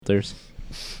filters.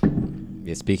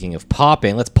 Yeah, speaking of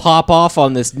popping, let's pop off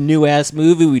on this new-ass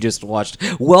movie we just watched.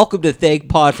 Welcome to Thank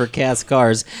Pod for Cast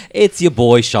Cars. It's your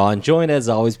boy, Sean, joined as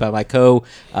always by my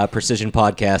co-precision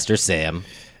podcaster, Sam.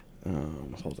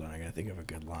 Hold on, I gotta think of a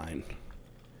good line.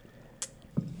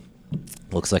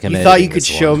 Looks like I'm You thought you could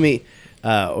show me...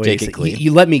 Take it clean.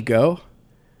 You let me go?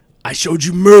 I showed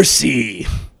you mercy.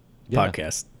 Yeah.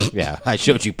 Podcast. Yeah, I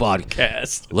showed you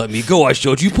Podcast. Let me go, I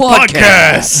showed you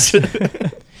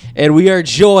podcast. And we are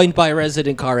joined by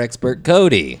resident car expert,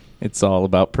 Cody. It's all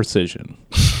about precision.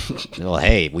 Well,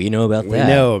 hey, we know about that. We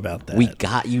know about that. We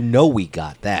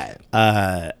got that.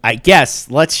 I guess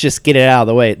let's just get it out of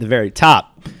the way at the very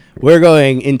top. We're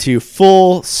going into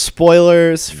full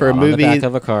spoilers for a movie. Not on the back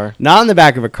of a car. Not on the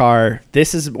back of a car.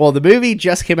 The movie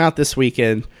just came out this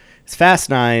weekend. It's Fast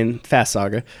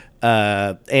Saga.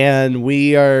 And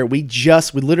we literally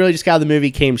just got out of the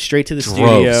movie, came straight to the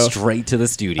studio. Straight to the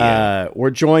studio. We're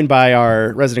joined by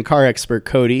our resident car expert,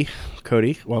 Cody.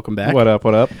 Cody, welcome back. What up?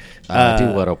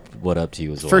 Dude, what up to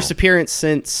you as well? First appearance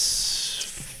since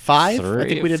 5? I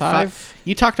think we did 5.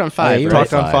 You talked on 5. you right?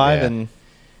 Talked on 5 yeah. and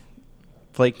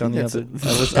flaked on the other. No.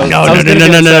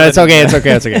 It's okay.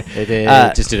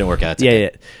 It just didn't work out. Yeah.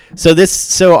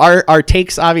 So our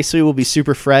takes obviously will be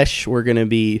super fresh. We're gonna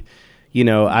be, we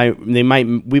might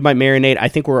marinate. I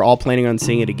think we're all planning on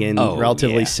seeing it again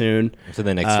relatively soon. For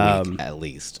the next week, at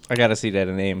least. I got to see that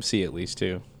in AMC at least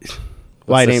too.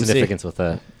 Why What's the AMC? significance with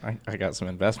that? I got some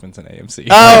investments in AMC.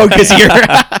 Oh, because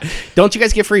don't you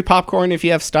guys get free popcorn if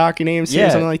you have stock in AMC or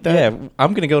something like that? Yeah,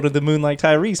 I'm gonna go to the Moonlight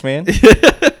Tyrese, man.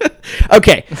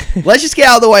 Okay, let's just get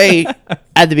out of the way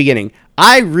at the beginning.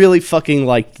 I really fucking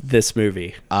liked this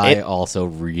movie. I also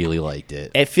really liked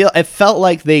it. It felt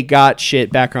like they got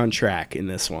shit back on track in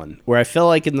this one. Where I feel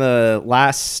like in the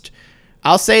last,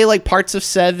 I'll say like parts of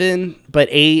 7, but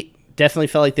 8 definitely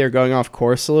felt like they were going off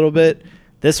course a little bit.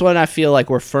 This one, I feel like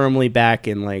we're firmly back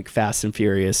in like Fast and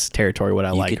Furious territory. What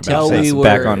I like about we were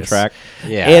back on track.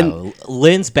 Yeah, and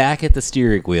Lynn's back at the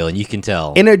steering wheel, and you can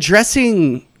tell. In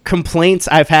addressing complaints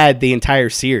I've had the entire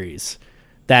series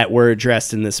that were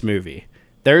addressed in this movie.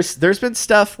 There's been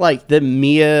stuff like the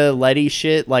Mia Letty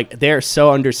shit, like they're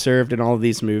so underserved in all of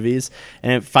these movies,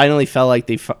 and it finally felt like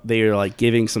they are like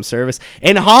giving some service.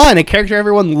 And Han, a character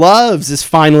everyone loves, is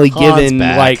finally given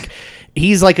back. like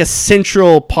he's like a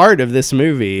central part of this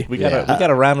movie. We got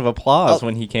a round of applause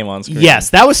when he came on screen. Yes,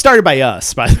 that was started by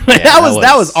us, by the way. Yeah,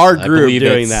 that was our I group believe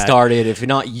doing it that. Started, if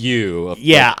not you.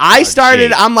 Yeah, I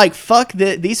started. I'm like, fuck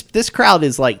this crowd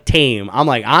is like tame. I'm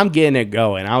like, I'm getting it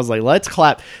going. I was like, let's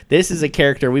clap. This is a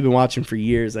character we've been watching for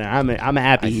years, and I'm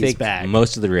happy he's back.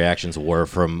 Most of the reactions were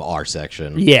from our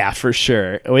section. Yeah, for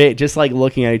sure. We just like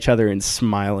looking at each other and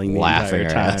smiling, Laughing the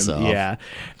our entire time. ass off. Yeah,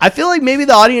 I feel like maybe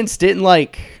the audience didn't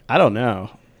like. I don't know.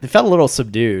 They felt a little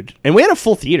subdued, and we had a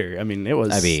full theater. I mean, it was.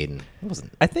 It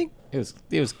wasn't. I think It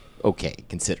was okay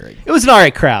considering. It was an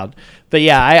alright crowd, but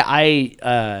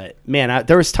yeah,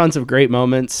 there was tons of great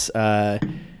moments. I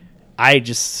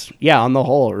just, on the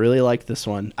whole, really liked this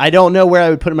one. I don't know where I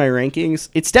would put in my rankings.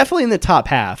 It's definitely in the top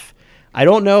half. I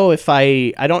don't know if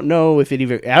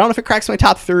it cracks my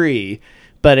top 3,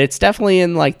 but it's definitely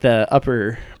in like the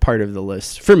upper part of the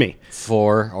list for me.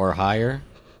 4 or higher.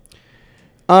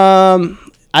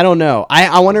 I don't know.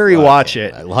 I want to rewatch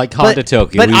it. Like Honda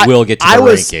Tokyo, we will get to the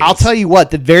rankings. I'll tell you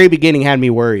what, the very beginning had me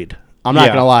worried. I'm not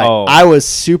gonna lie. Oh. I was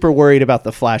super worried about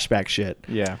the flashback shit.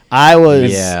 Yeah. I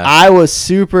was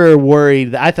super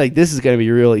worried. I thought this is gonna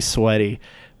be really sweaty,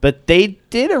 but they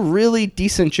did a really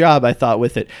decent job, I thought,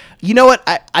 with it. You know what?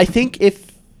 I think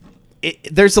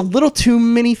there's a little too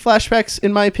many flashbacks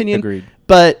in my opinion. Agreed.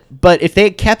 But if they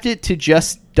had kept it to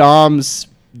just Dom's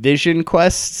Vision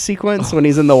Quest sequence when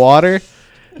he's in the water.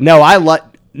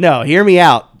 No, hear me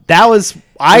out.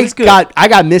 I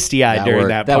got misty eyed during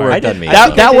that part.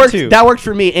 That worked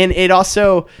for me, and it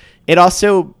also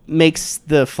makes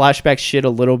the flashback shit a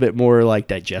little bit more like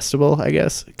digestible, I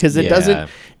guess, because it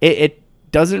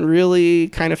doesn't really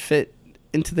kind of fit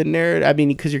into the narrative. I mean,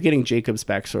 because you're getting Jacob's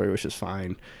backstory, which is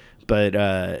fine,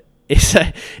 but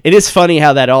it is funny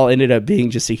how that all ended up being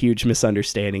just a huge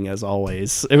misunderstanding, as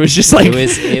always. It was just like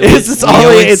it's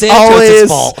always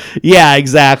fault. Yeah,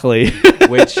 exactly.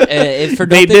 Which if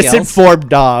they misinformed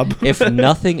Dom. If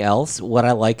nothing else, what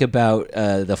I like about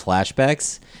the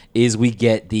flashbacks is we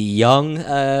get the young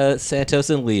Santos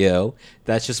and Leo.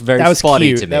 That's just very funny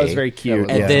cute. to me. That was very cute.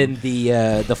 And then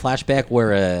the flashback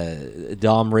where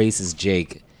Dom races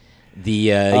Jake. The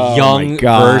young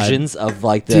versions of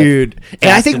like the dude, and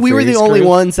I think we were the only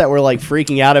ones that were like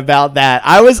freaking out about that.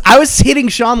 I was hitting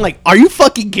Sean like, "Are you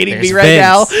fucking kidding me right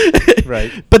now?"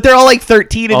 Right. But they're all like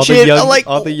 13 and All the shit. young- I'm like,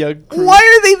 all the young crew. why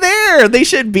are they there? They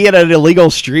shouldn't be at an illegal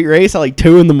street race at like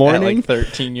 2 in the At morning. like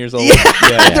 13 years old.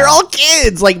 Yeah. They're all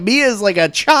kids. Like Mia's like a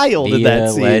child in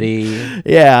that scene. Letty.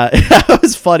 Yeah, that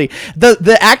was funny.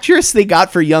 The actress they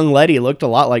got for young Letty looked a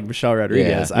lot like Michelle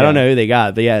Rodriguez. Yeah, I don't know who they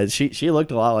got, but yeah, she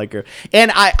looked a lot like her.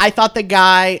 And I thought the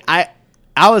guy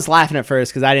I was laughing at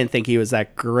first because I didn't think he was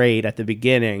that great at the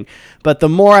beginning. But the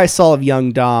more I saw of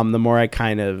young Dom, the more I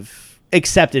kind of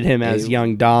accepted him as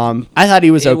young Dom. I thought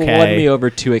he was okay. It won me over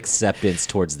to acceptance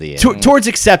towards the end. Towards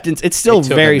acceptance, it's still It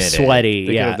took a very minute. sweaty. They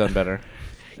could Yeah. have done better.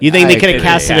 You think they I could have agree.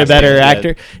 casted Yeah, a better yeah.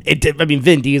 actor? It did, I mean,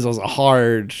 Vin Diesel's a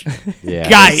hard Yeah.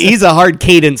 guy. He's a hard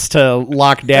cadence to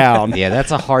lock down. Yeah, that's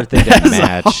a hard thing to That's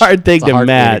match. a hard thing It's a to hard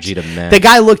match. energy to match. The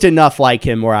guy looked enough like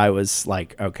him where I was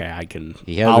like, okay, I can.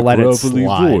 He had I'll a let it grumbly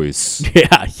slide. voice.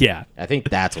 Yeah. I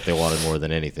think that's what they wanted more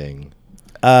than anything.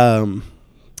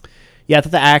 Yeah, I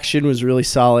thought the action was really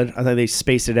solid. I thought they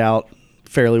spaced it out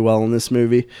fairly well in this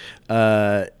movie.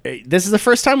 This is the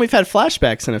first time we've had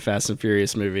flashbacks in a Fast and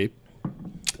Furious movie,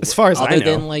 as far as I Other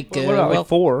know. than like, What about like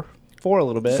 4? 4 a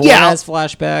little bit. Four Yeah. has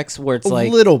flashbacks where it's A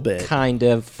like little bit. kind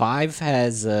of. 5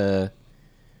 has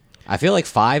I feel like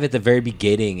 5 at the very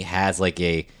beginning has like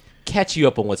a catch you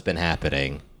up on what's been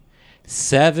happening.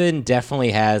 7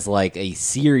 definitely has like a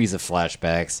series of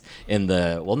flashbacks in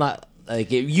the not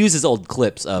like it uses old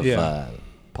clips of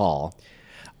Paul.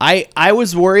 I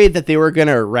was worried that they were going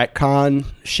to retcon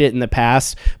shit in the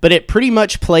past, but it pretty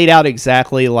much played out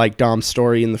exactly like Dom's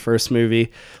story in the first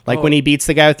movie. Like when he beats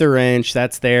the guy with the wrench,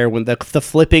 that's there. When the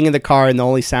flipping in the car and the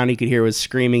only sound he could hear was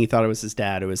screaming, he thought it was his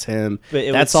dad. It was him.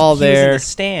 But That's all he was in there. the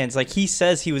stands. Like he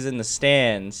says he was in the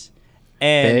stands.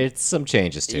 And There's some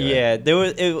changes to it. yeah, there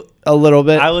was A little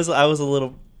bit. I was a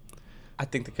little I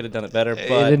think they could have done it better, but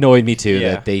It annoyed me too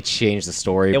yeah. that they changed the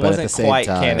story, It but at wasn't the same quite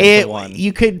time, canon. The one.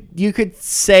 You could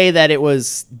say that it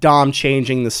was Dom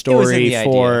changing the was in story the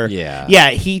for idea. yeah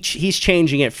he's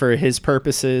changing it for his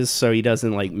purposes, so he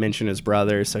doesn't like mention his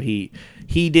brother, so he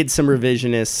did some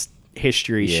revisionist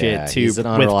history Yeah, shit too he's an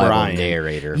with unreliable Brian.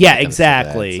 narrator when Yeah, it comes to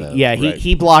exactly. that, so- Yeah, Right.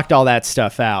 he blocked all that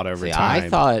stuff out over See, time. I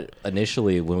thought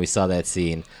initially when we saw that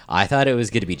scene, I thought it was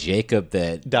going to be Jacob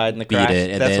that Died in the beat crash. it,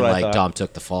 and That's then what I like thought. Dom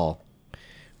took the fall.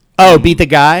 beat the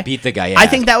guy. Beat the guy. Yeah. I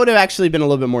think that would have actually been a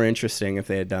little bit more interesting if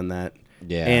they had done that.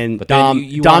 Yeah, and but then Dom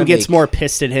you Dom wanna gets make- more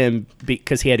pissed at him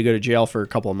because he had to go to jail for a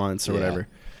couple of months or Yeah. whatever.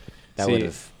 that See, would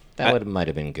have might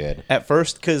have been good. at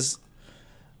first because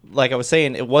like I was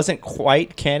saying, it wasn't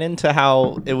quite canon to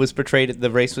how it was portrayed.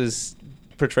 The race was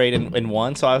portrayed in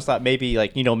 1, so I was thought maybe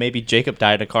like maybe Jacob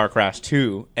died in a car crash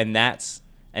too, and that's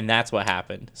what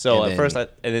happened. So And at then- first,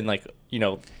 and then like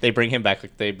they bring him back,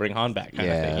 like they bring Han back, kind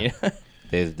of thing. You know?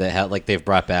 They've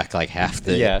brought back like half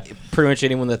the Yeah. pretty much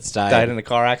anyone that's Died in a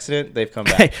car accident, they've come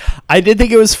back. I did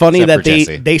think it was funny Except that for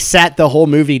Jesse. they sat the whole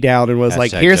movie down and was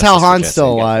like, Hashtag here's how justice for Han's Jesse.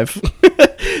 still alive.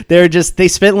 They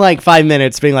spent like 5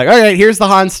 minutes being like, all right, here's the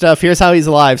Han stuff. Here's how he's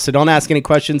alive. So don't ask any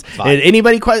questions.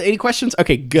 Anybody any questions?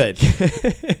 Okay, good.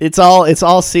 It's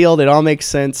all sealed. It all makes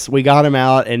sense. We got him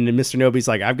out, and Mr. Nobody's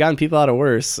like, I've gotten people out of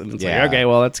worse. And it's Yeah. like, okay,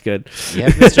 well, that's good. You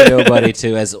have Mr. Nobody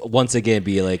to as once again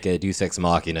be like a Deus Ex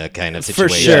Machina kind of For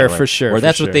situation. sure, where- for sure, Where for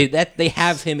that's sure. what they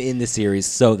have him in the series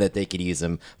so that they could use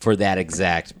him for that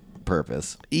exact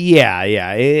purpose. Yeah.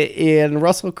 And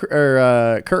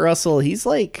Kurt Russell, he's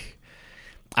like,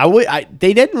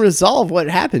 they didn't resolve what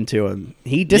happened to him.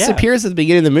 He disappears at the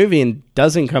beginning of the movie and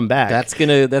doesn't come back. That's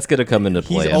gonna come into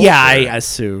play. He's I'm yeah, sure. I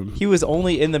assume. He was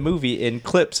only in the movie in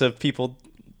clips of people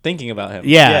thinking about him.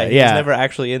 Yeah, he yeah. was never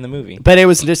actually in the movie. But it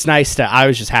was just nice I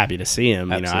was just happy to see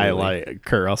him. I Absolutely. like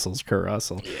Kurt Russell's Kurt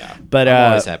Russell. Yeah. But I'm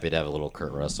always happy to have a little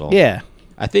Kurt Russell. yeah.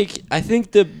 I think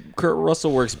the Kurt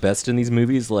Russell works best in these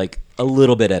movies like a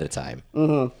little bit at a time.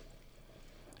 Mm-hmm.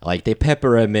 Like they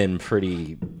pepper him in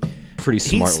pretty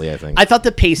smartly. I think. I thought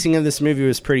the pacing of this movie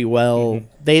was pretty well. Mm-hmm.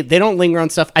 They don't linger on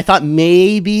stuff. I thought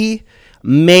maybe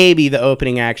the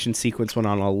opening action sequence went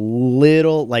on a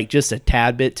little, like just a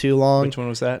tad bit too long. Which one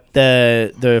was that?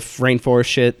 The rainforest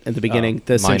shit at the beginning,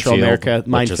 the Central America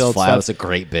minefield That stuff. was a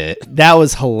great bit. That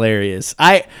was hilarious.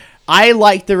 I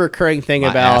like the recurring thing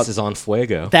My about ass is on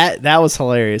fuego. that was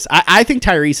hilarious. I think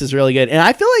Tyrese is really good, and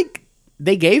I feel like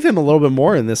they gave him a little bit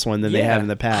more in this one than they Yeah. have in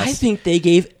the past. I think they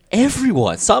gave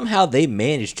everyone. Somehow they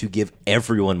managed to give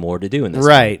everyone more to do in this.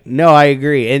 Right. No, I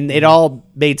agree. And it all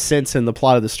made sense in the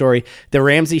plot of the story. The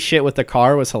Ramsey shit with the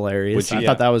car was hilarious. I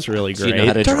thought that was really So you great. know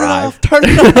how to drive. Turn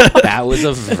it off. That was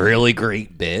a really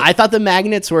great bit. I thought the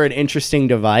magnets were an interesting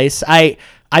device.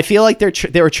 I feel like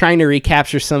they were trying to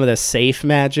recapture some of the safe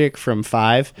magic from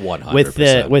 5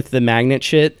 100%. with the magnet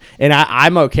shit, and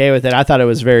I'm okay with it. I thought it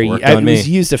was Worked on me. was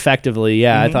used effectively.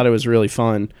 Yeah, I thought it was really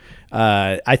fun.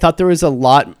 I thought there was a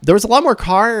lot more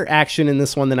car action in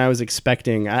this one than I was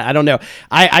expecting. I don't know.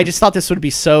 I just thought this would be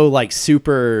so like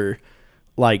super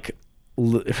like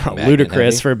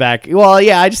ludicrous heavy? for back. Well,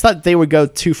 yeah, I just thought they would go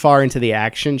too far into the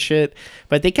action shit,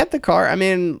 but they kept the car. I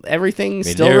mean, everything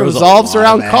still there was a revolves lot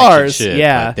around of action cars. shit,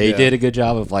 Yeah, but they did a good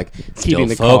job of like Keeping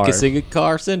the still car. focusing it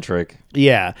car centric.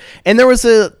 yeah. And there was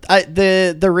the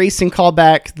racing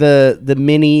callback. The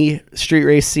mini street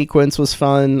race sequence was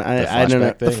fun. I don't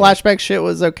know. flashback The thing? flashback shit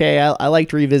was okay. I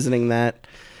liked revisiting that.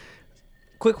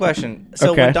 Quick question.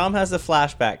 So Okay. when Dom has the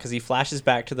flashback, because he flashes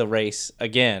back to the race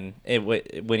again,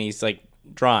 when he's like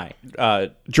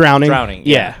drowning.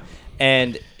 Yeah.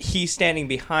 And he's standing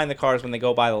behind the cars when they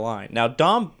go by the line. Now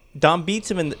Dom beats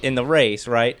him in the race,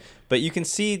 right? But you can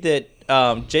see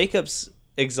that Jacob's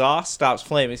exhaust stops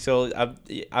flaming. So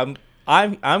I'm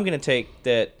gonna take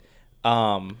that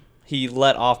he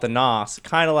let off the NOS,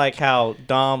 kind of like how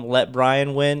Dom let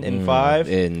Brian win in 5.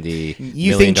 In the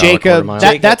You $1 think million Jacob? quarter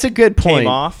mile. That's a good point. Came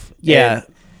off, Yeah.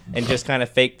 and just kind of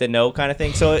faked the no kind of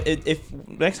thing. So if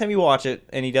next time you watch it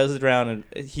and he does the drown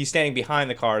and he's standing behind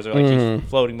the cars or like he's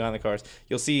floating behind the cars,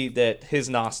 you'll see that his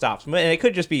NOS stops. And it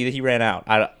could just be that he ran out.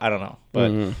 I don't know,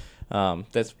 but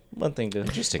that's one thing to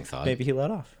Interesting thought. Maybe he let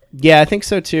off. Yeah, I think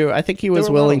so too. I think he was were a lot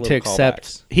of willing to little accept.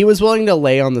 callbacks. He was willing to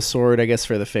lay on the sword, I guess,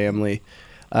 for the family.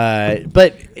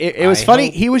 But it was I funny.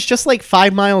 hope- He was just like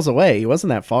 5 miles away. He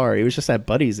wasn't that far. He was just at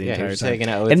Buddy's the Yeah, he entire was time. hanging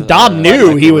out with, And Dom knew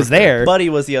Michael he was Rooker. there. Buddy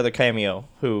was the other cameo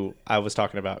who I was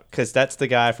talking about because that's the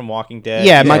guy from Walking Dead.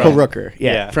 Yeah, Michael Right. Rooker.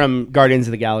 Yeah, Yeah. from Guardians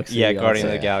of the Galaxy. Yeah, also. Guardian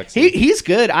of the Galaxy. He's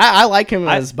good. I like him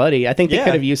as Buddy. I think they yeah.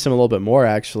 could have used him a little bit more.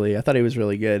 Actually, I thought he was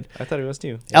really good. I thought he was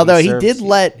too. Although he serves- did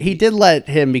let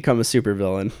him become a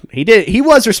supervillain. He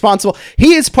was responsible.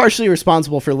 He is partially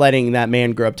responsible for letting that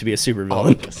man grow up to be a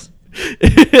supervillain.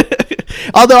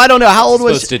 Although I don't know how old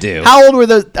was supposed to do? How old were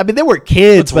those? I mean, they were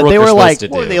kids, What's but they Rooker were like supposed to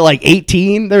what were do? they like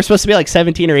 18? They were supposed to be like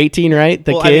 17 or 18, right?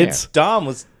 The Well, I mean, kids. Dom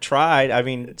was tried. I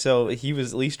mean, so he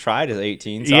was at least tried as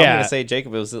 18. So Yeah. I'm gonna say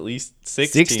Jacob was at least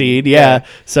 16. 16, yeah.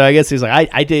 So I guess he's like,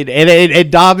 I did. And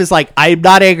Dom is like, I'm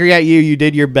not angry at you. You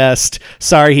did your best.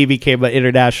 Sorry he became an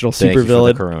international Thank you for the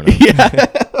supervillain. Corona.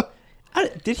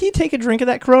 Did he take a drink of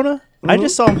that Corona? I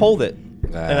just saw him hold it,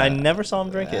 and I never saw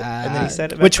him drink it. And then he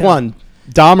said it. Back Which down. one?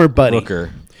 Dom or Buddy?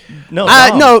 Rooker. No,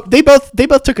 Dom. No, they both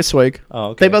took a swig. Oh,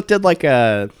 okay. They both did like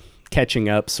a catching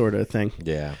up sort of thing.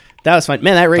 Yeah. That was fun.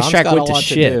 Man, that racetrack Dom's got went a to lot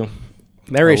shit. do.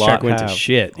 That A racetrack lot went to have.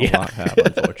 shit. A Yeah. lot have,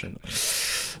 unfortunately.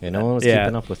 Yeah, no one was Yeah.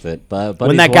 keeping up with it. But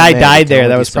When Buddy's that one guy man, you died can there, only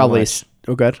that do was so probably much.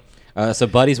 oh good. So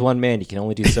Buddy's one man. You can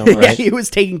only do so Yeah, much. he was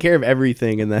taking care of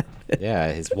everything in that.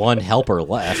 Yeah, his one helper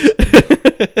left.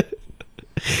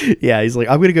 Yeah, he's like,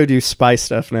 I'm gonna go do spy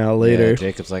stuff now later. Yeah,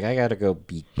 Jacob's like, I gotta go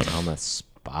become a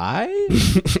spy.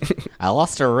 I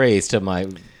lost a race to my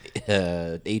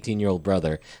 18-year-old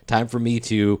brother. Time for me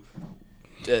to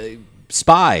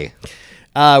spy.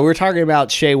 We're talking about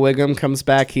Shea Wiggum comes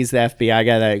back. He's the FBI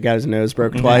guy that got his nose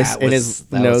broke twice, and his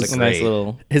that was nose, a Nice great-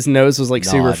 little. his nose was like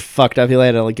super nod. fucked up. He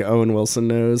had like an Owen Wilson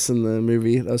nose in the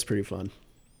movie. That was pretty fun.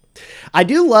 I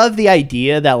do love the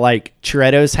idea that like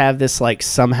Toretto's have this like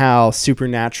somehow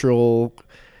supernatural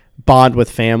bond with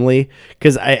family,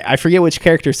 because I forget which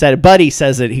character said it. Buddy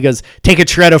says it. He goes, "Take a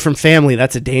Toretto from family.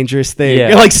 That's a dangerous thing."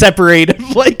 Yeah. Like separate him,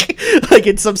 like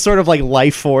it's some sort of like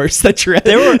life force that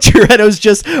Toretto's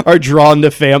just are drawn to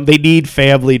fam. They need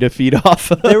family to feed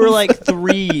off of. There were like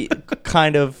 3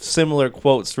 kind of similar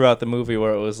quotes throughout the movie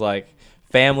where it was like,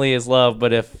 "Family is love,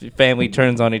 but if family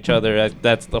turns on each other,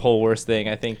 that's the whole worst thing."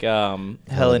 I think Helen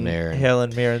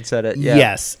Mirren said it. Yeah.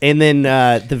 Yes, and then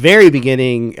the very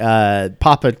beginning,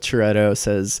 Papa Toretto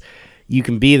says, "You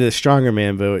can be the stronger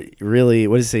man, but really,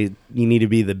 what does he say? You need to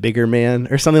be the bigger man,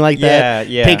 or something like that."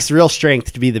 Yeah. Takes real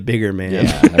strength to be the bigger man.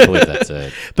 Yeah, I believe that's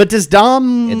it. But does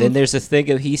Dom? And then there's a thing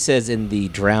of, he says in the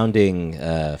drowning,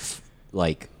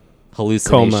 like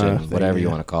hallucination, Coma thing, whatever you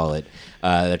yeah. want to call it.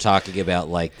 They're talking about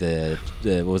like the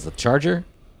what was the Charger?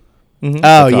 Oh, The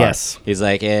car. yes. He's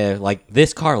like, like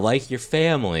this car, like your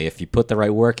family, if you put the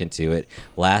right work into it,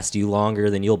 lasts you longer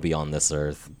than you'll be on this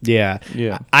earth. Yeah.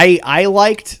 Yeah. I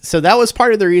liked, so that was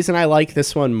part of the reason I like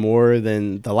this one more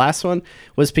than the last one,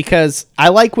 was because I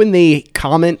like when they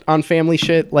comment on family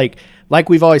shit. Like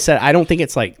we've always said, I don't think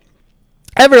it's like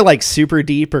ever like super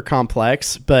deep or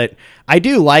complex, but I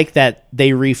do like that they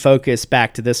refocus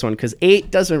back to this one, because 8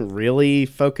 doesn't really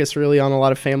focus really on a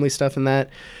lot of family stuff in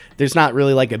that. There's not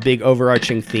really like a big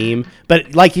overarching theme,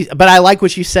 but but I like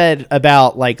what you said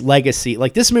about like legacy.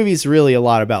 Like this movie is really a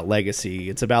lot about legacy.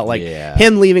 It's about like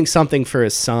him leaving something for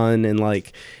his son, and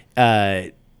like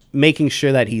making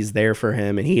sure that he's there for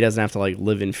him and he doesn't have to like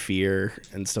live in fear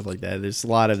and stuff like that. There's a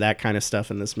lot of that kind of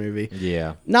stuff in this movie.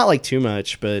 Yeah. Not like too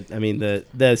much, but I mean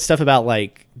the stuff about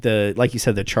like you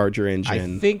said, the Charger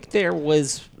engine. I think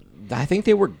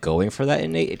they were going for that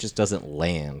in 8. It just doesn't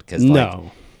land because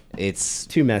it's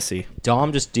too messy.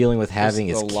 Dom just dealing with having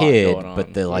his kid,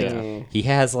 but he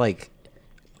has like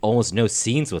almost no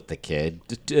scenes with the kid.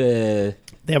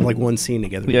 They have like one scene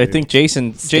together. Yeah, I think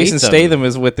Jason Statham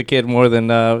is with the kid more than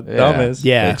Dom is.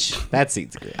 Yeah, that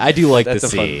scene's great. I do like that's the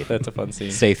scene. That's a fun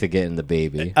scene. Statham getting the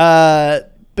baby.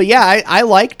 But yeah, I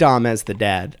like Dom as the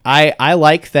dad. I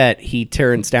like that he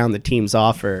turns down the team's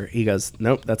offer. He goes,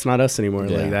 "Nope, that's not us anymore."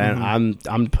 Yeah. Like that,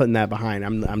 I'm putting that behind.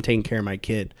 I'm taking care of my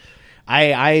kid.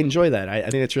 I enjoy that. I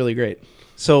think it's really great.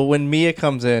 So when Mia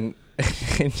comes in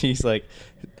and she's like,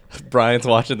 Brian's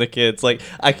watching the kids, like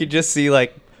I could just see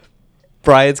like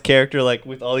Brian's character like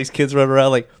with all these kids running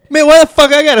around like, man, why the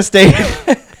fuck I gotta stay?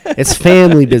 It's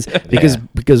family business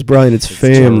because Brian, it's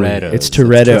family. It's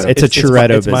Toretto. It's a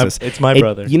Toretto business. It's my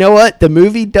brother. You know what? The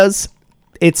movie does.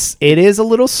 It is a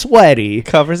little sweaty.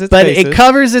 Covers its but bases. it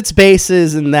covers its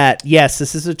bases in that, yes,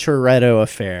 this is a Toretto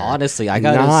affair. Honestly, I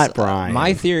got not Brian.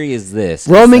 My theory is this: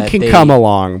 Roman can come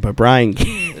along, but Brian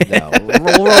can't. No,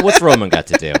 what's Roman got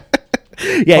to do?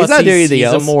 Yeah, he's not doing anything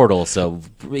else. He's immortal, so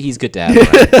he's good to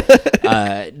have.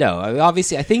 Right? No,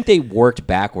 obviously, I think they worked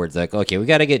backwards. Like, okay, we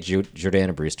got to get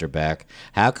Jordana Brewster back.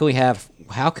 How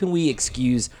can we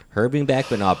excuse her being back,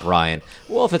 but not Brian?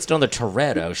 Well, if it's another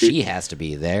Toretto, she has to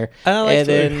be there, and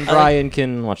then Brian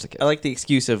can watch the kids. I like the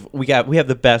excuse of we have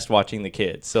the best watching the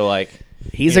kids. So like.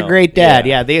 He's a great dad.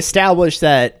 Yeah, they established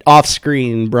that off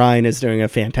screen. Brian is doing a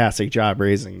fantastic job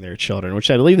raising their children, which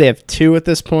I believe they have 2 at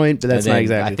this point, but that's not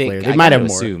exactly clear. They might have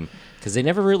more. Because they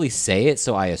never really say it,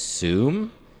 so I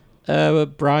assume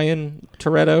Brian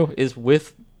Toretto is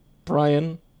with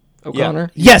Brian O'Connor.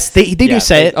 Yeah. Yes, they do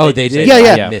say it. Oh, they did?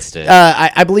 Yeah. I missed it.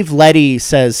 I believe Letty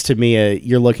says to Mia,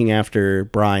 "You're looking after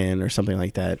Brian," or something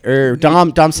like that. Or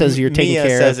Dom says you're taking Mia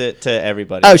care. Says it to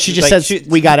everybody. Oh, she just says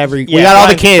we got all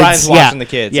the kids. Brian's watching the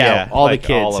kids. Yeah, all like the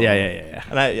kids. All of them. Yeah.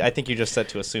 And I think you just said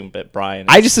to assume that Brian.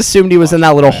 I just assumed he was in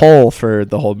that little hole for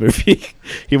the whole movie.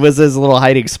 He was his little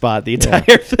hiding spot the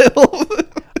entire film.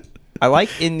 I like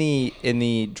in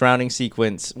the drowning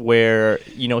sequence where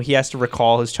he has to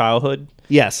recall his childhood.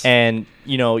 Yes. And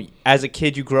as a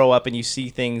kid, you grow up and you see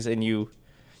things, and you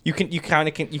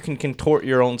can contort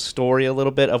your own story a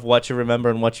little bit of what you remember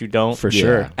and what you don't. For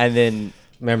sure. And then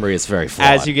memory is very flawed.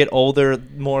 As you get older,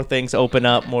 more things open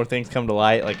up, more things come to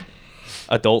light. Like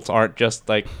adults aren't just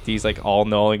like these like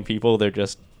all-knowing people; they're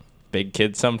just big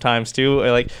kids sometimes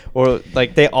too. Or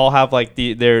they all have like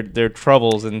their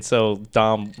troubles, and so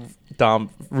Dom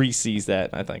re-sees that.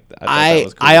 I think that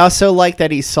was cool. I also like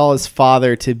that he saw his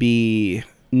father to be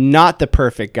not the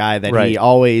perfect guy that he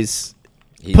always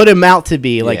put him out to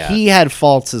be. Like he had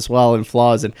faults as well and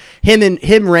flaws, and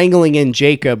him wrangling in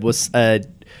Jacob was a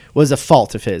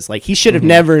fault of his. Like he should have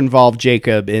never involved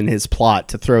Jacob in his plot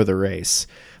to throw the race.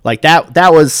 Like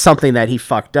that was something that he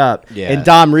fucked up. Yeah. And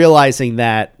Dom realizing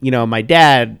that, my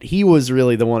dad, he was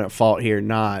really the one at fault here,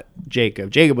 not Jacob.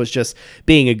 Jacob was just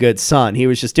being a good son. He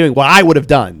was just doing what I would have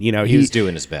done. He was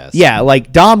doing his best. Yeah,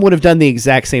 like Dom would have done the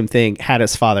exact same thing had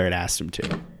his father had asked him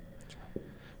to.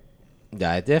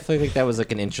 Yeah, I definitely think that was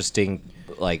like an interesting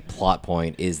like plot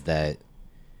point, is that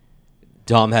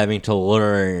Dom having to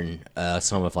learn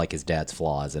some of like his dad's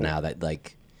flaws, and how that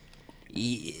like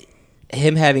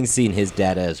him having seen his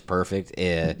dad as perfect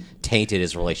tainted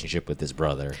his relationship with his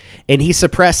brother. And he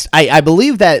suppressed, I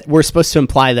believe that we're supposed to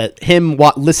imply that him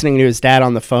listening to his dad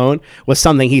on the phone was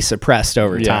something he suppressed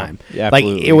over time. Yeah, like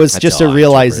absolutely. it was just a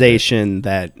realization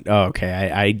that,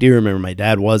 I do remember my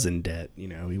dad was in debt.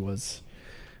 He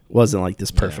wasn't like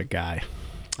this perfect guy.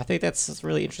 I think that's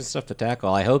really interesting stuff to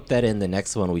tackle. I hope that in the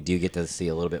next one we do get to see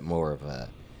a little bit more of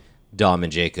Dom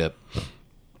and Jacob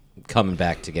coming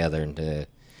back together, and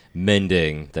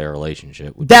mending their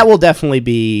relationship. That will definitely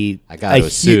be. I gotta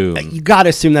assume. You gotta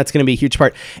assume that's going to be a huge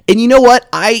part. And you know what?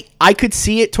 I could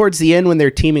see it towards the end when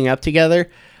they're teaming up together.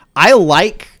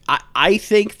 I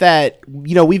think that,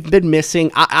 you know, we've been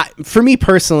missing. For me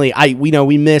personally,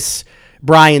 we miss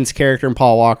Brian's character and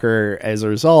Paul Walker as a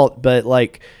result. But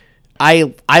like,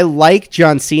 I like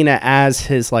John Cena as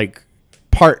his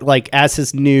as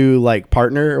his new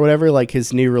partner or whatever, like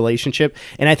his new relationship.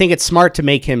 And I think it's smart to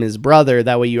make him his brother.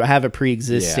 That way you have a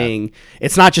pre-existing,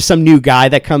 it's not just some new guy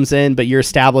that comes in, but you're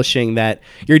establishing that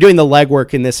you're doing the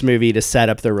legwork in this movie to set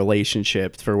up the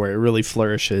relationship for where it really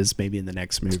flourishes maybe in the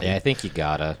next movie. Yeah, I think you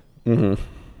gotta. Mm-hmm.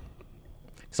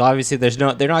 So obviously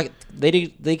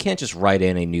they can't just write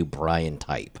in a new Brian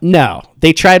type. No,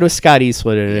 they tried with Scott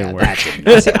Eastwood and it didn't work.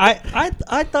 See,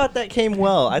 I thought that came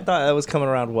well. I thought that was coming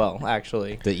around well,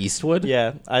 actually. The Eastwood?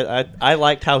 Yeah, I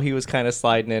liked how he was kind of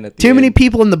sliding in at the Too end. many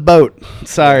people in the boat.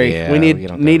 Sorry, Yeah, we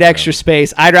need extra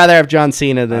space. I'd rather have John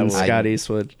Cena than Scott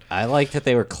Eastwood. I liked that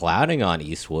they were clowning on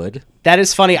Eastwood. That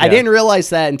is funny. Yeah. I didn't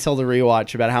realize that until the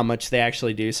rewatch about how much they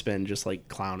actually do spend just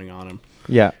clowning on him.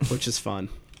 Yeah, which is fun.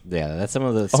 Yeah, that's some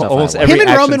of the stuff. Almost I like. every Him and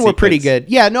action Roman were pretty sequence.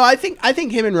 good. Yeah, no, I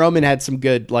think him and Roman had some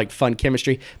good fun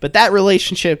chemistry. But that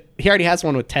relationship, he already has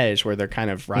one with Tej where they're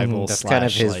kind of rivals. That's kind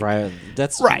of his rival.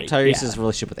 That's Right, Tyrese's yeah.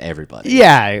 relationship with everybody.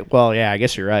 Yeah, well, yeah, I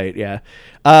guess you're right. Yeah,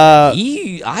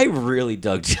 I really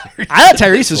dug Tyrese. I thought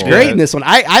Tyrese was great in this one.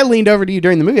 I leaned over to you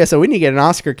during the movie. I said we need to get an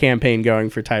Oscar campaign going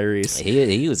for Tyrese.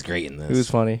 He was great in this. He was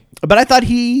funny. But I thought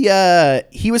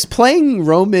he was playing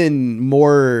Roman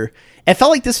more. It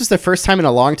felt like this was the first time in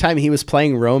a long time he was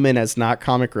playing Roman as not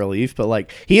comic relief,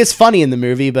 but he is funny in the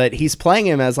movie, but he's playing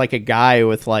him as a guy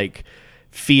with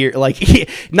fear,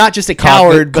 not just a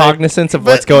coward, cognizance of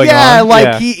what's going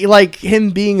on.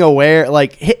 Him being aware,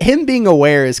 him being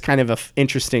aware is kind of a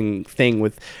interesting thing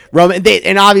with Roman.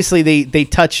 And obviously they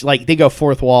touch they go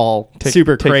fourth wall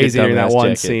super take your crazy during that dumbass one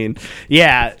jacket. scene.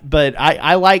 Yeah, but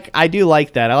I do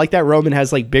like that. I like that Roman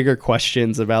has bigger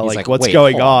questions about He's what's "Wait,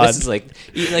 going hold on. This is like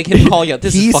him calling out.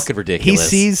 This is fucking ridiculous.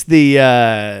 He sees the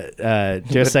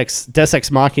Deus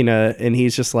Ex Machina, and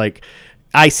he's just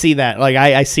I see that.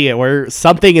 I see it where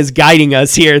something is guiding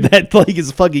us here that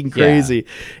is fucking crazy.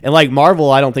 Yeah. And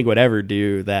Marvel, I don't think would ever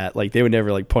do that. They would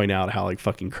never point out how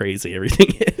fucking crazy everything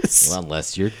is. Well,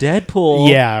 unless you're Deadpool.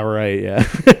 Yeah, right. Yeah.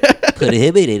 Put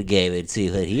him in a game and see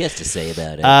what he has to say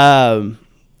about it.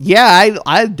 Yeah,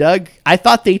 I dug. I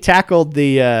thought they tackled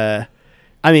the.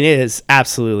 I mean, it is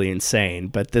absolutely insane,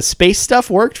 but the space stuff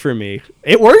worked for me.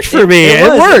 It worked for me.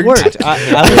 It worked.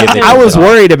 I was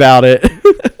worried about it.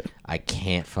 I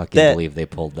can't fucking believe they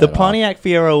pulled that The off. Pontiac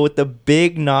Fiero with the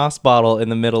big NOS bottle in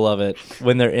the middle of it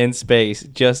when they're in space.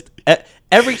 Just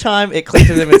every time it clicked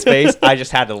to them in space, I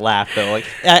just had to laugh though.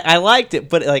 I liked it,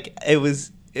 but it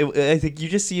was. I think you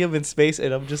just see him in space,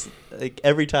 and I'm just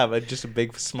every time, I'm just a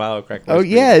big smile crack. Oh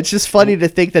yeah, it's just funny to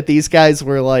think that these guys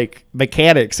were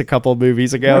mechanics a couple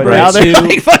movies ago, and Right. now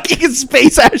they're fucking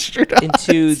space astronauts. And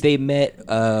two, they met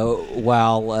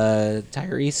while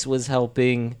Tyrese was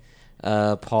helping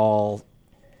Paul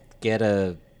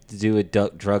do a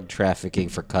drug trafficking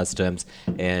for customs,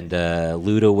 and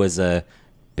Luda was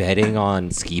betting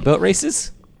on ski boat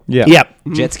races. Yeah. Yep.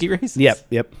 Jet ski races.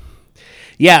 Yep.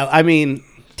 Yeah, I mean,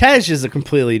 Tej is a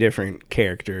completely different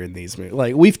character in these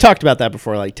movies. We've talked about that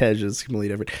before. Tej is completely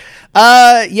different.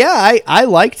 Yeah, I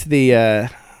liked the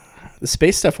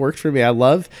space stuff worked for me. I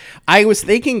was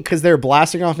thinking because they're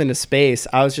blasting off into space,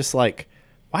 I was just why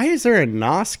is there a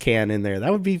NOS can in there?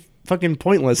 That would be fucking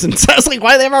pointless. And so I was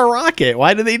why do they have a rocket?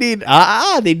 Why do they need?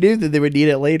 They knew that they would need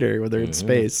it later when they're in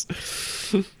space.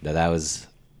 No,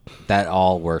 that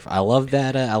all worked. I love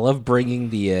that. I love bringing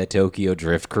the Tokyo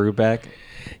Drift crew back.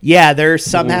 Yeah, they're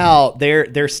somehow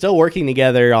they're still working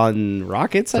together on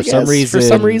rockets. I guess for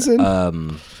some reason.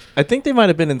 I think they might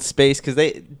have been in space because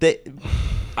they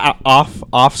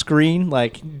off screen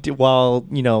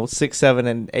while 6, 7,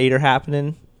 and 8 are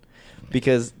happening,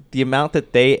 because the amount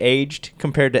that they aged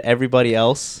compared to everybody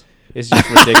else is just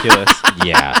ridiculous.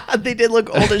 Yeah, they did look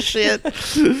old as shit.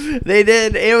 They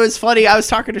did. It was funny. I was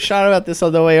talking to Sean about this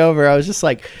on the way over. I was just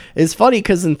it's funny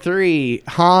because in 3,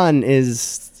 Han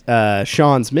is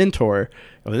Sean's mentor.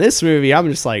 In this movie, I'm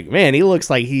just man, he looks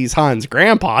like he's Han's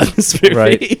grandpa in this movie.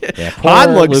 Right. Yeah,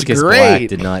 Han looks Lucas great. Black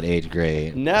did not age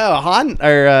great. No, Han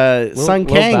or Sun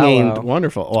Kang Bow ain't Wow.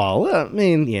 wonderful. Well, I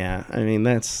mean, yeah. I mean,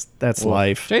 that's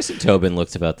life. Jason Tobin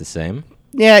looks about the same.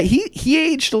 Yeah, he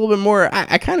aged a little bit more.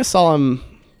 I kind of saw him.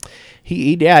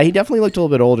 He definitely looked a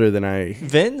little bit older than I was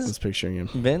Vin's picturing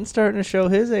him. starting to show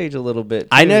his age a little bit.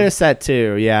 I too. noticed that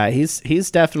too. Yeah,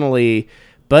 he's definitely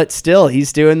but still,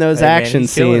 he's doing those Hey, man,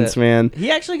 he's killing scenes, man.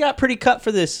 He actually got pretty cut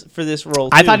for this role.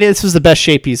 I thought this was the best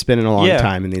shape he's been in a long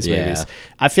time in these movies.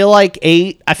 I feel like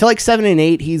 7 and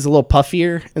 8, he's a little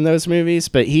puffier in those movies,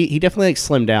 but he definitely like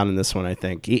slimmed down in this one. I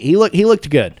think he looked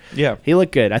good. Yeah, he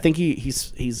looked good. I think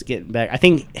he's getting back. I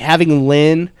think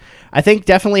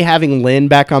definitely having Lynn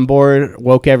back on board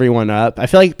woke everyone up. I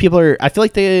feel like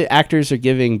the actors are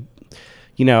giving.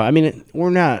 We're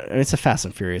not. It's a Fast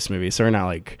and Furious movie, so we're not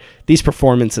like these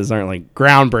performances aren't like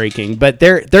groundbreaking, but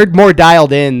they're more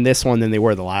dialed in this one than they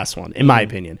were the last one, in my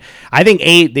opinion. I think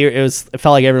 8, it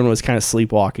felt like everyone was kind of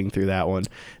sleepwalking through that one.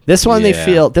 This one they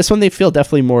feel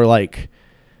definitely more like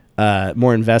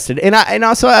more invested, and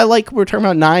also I like we're talking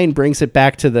about 9 brings it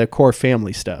back to the core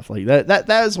family stuff. Like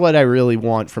that is what I really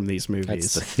want from these movies.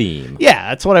 That's the theme. Yeah,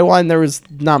 that's what I want. There was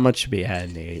not much to be had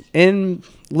in 8, and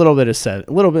a little bit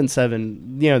in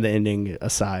 7. The ending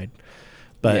aside,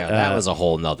 but that was a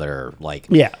whole nother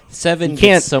 7 can't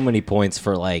gets so many points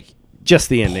for just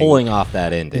the ending, pulling off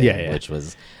that ending, which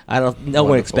was no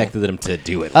one expected them to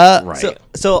do it right.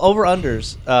 So over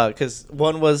unders, because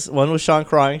one was Sean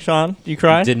crying. Sean, you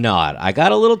cried? Did not. I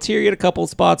got a little teary at a couple of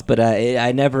spots, but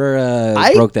I never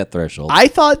broke that threshold. I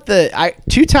thought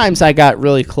 2 times I got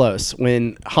really close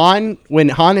when Han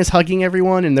is hugging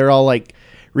everyone and they're all like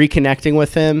reconnecting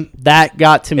with him. That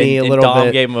got to me a little Dom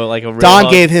bit. Gave him a real Dom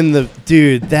hug. gave him the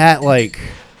dude that like.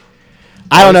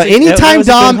 I don't know.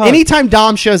 Anytime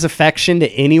Dom shows affection to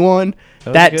anyone,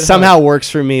 that somehow works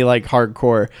for me like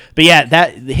hardcore. But yeah,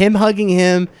 that him hugging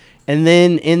him, and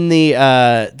then in the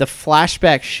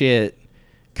flashback shit,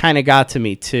 kind of got to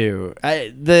me too.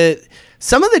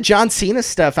 Some of the John Cena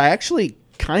stuff, I actually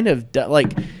kind of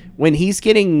like when he's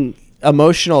getting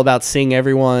emotional about seeing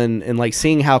everyone and like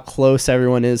seeing how close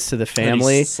everyone is to the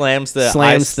family. He slams the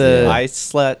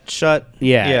ice slut shut.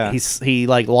 Yeah. He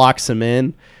like locks him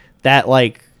in. That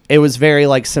like it was very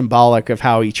like symbolic of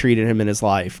how he treated him in his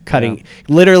life.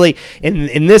 Literally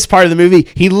in this part of the movie,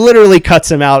 he literally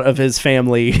cuts him out of his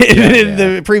family. In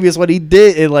the previous one, he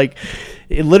did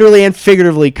it literally and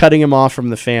figuratively cutting him off from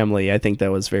the family. I think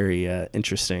that was very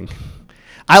interesting.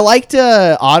 I liked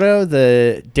Otto,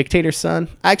 the dictator's son.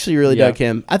 I actually really dug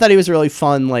him. I thought he was really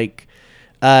fun. Like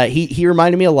he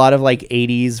reminded me a lot of like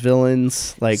 80s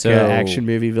villains, like action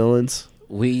movie villains.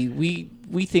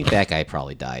 We think that guy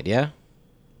probably died, yeah?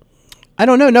 I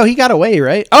don't know. No, he got away,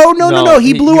 right? Oh, no.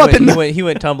 He blew up He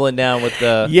went tumbling down with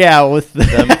the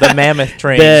the mammoth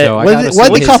train.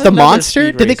 What they call it, the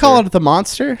monster? Did they call it the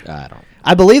monster?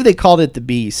 I believe they called it the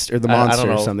Beast or the Monster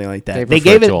or something like that. They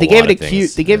gave it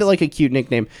like a cute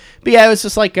nickname. But yeah, it was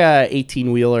just like a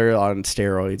 18-wheeler on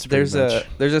steroids. There's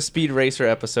a Speed Racer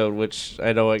episode, which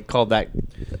I know I called that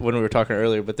when we were talking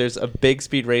earlier, but there's a big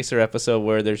Speed Racer episode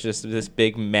where there's just this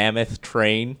big mammoth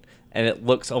train, and it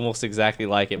looks almost exactly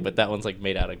like it, but that one's like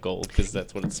made out of gold because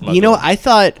that's what it's smuggled. You know, I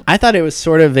thought it was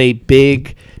sort of a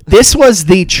big. This was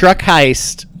the truck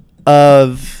heist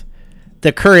of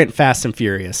the current Fast and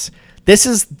Furious. This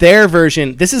is their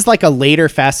version. This is like a later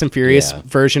Fast and Furious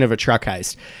version of a truck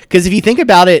heist. Because if you think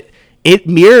about it, it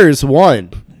mirrors 1.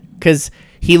 Because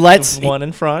he lets 1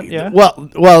 in front. Yeah.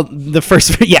 Well, the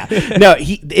first. Yeah. No.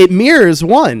 It mirrors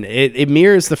 1. It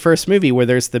mirrors the first movie where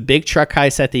there's the big truck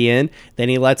heist at the end. Then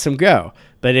he lets him go.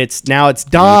 But it's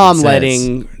Dom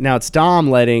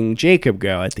letting Jacob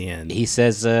go at the end. He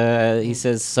says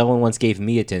someone once gave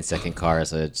me a 10-second car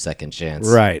as a second chance.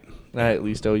 Right. I at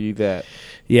least owe you that.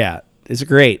 Yeah. It's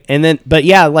great. And then, but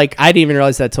yeah, like I didn't even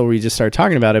realize that till we just started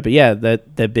talking about it. But yeah,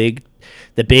 the big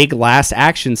last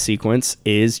action sequence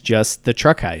is just the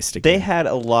truck heist again. They had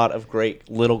a lot of great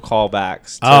little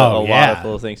callbacks to a lot of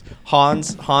little things.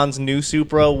 Han's new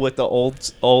Supra with the old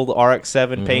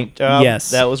RX-7 paint job. Yes,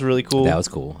 that was really cool. That was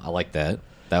cool. I like that.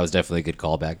 That was definitely a good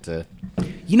callback to.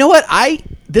 You know what?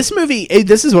 This movie.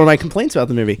 This is one of my complaints about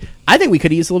the movie. I think we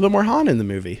could use a little bit more Han in the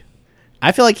movie.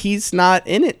 I feel like he's not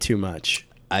in it too much.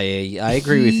 I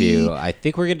agree with you. I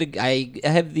think we're gonna. I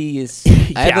have the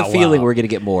feeling we're gonna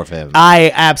get more of him.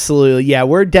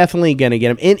 We're definitely gonna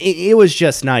get him. And it was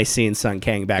just nice seeing Sun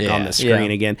Kang back on the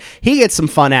screen again. He gets some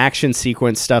fun action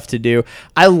sequence stuff to do.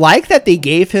 I like that they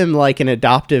gave him like an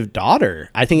adoptive daughter.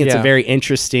 I think it's a very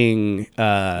interesting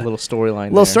little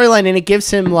storyline. And it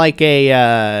gives him like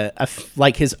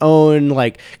like his own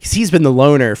because he's been the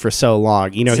loner for so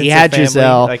long. You know, he had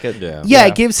Giselle.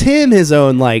 It gives him his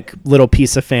own like little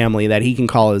piece of family that he can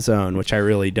call his own, which I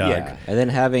really dug. Yeah. And then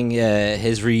having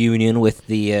his reunion with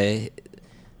the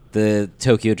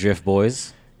Tokyo Drift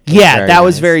boys. That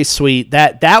was very sweet.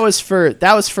 That was for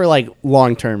like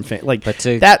long-term fan,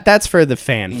 that's for the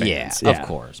fan fans. Yeah, of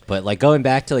course. But like going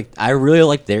back to I really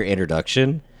like their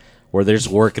introduction where they're just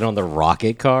working on the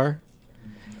rocket car.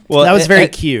 Well, That was very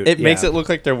cute, It makes yeah. it look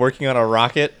like they're working on a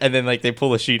rocket, and then like they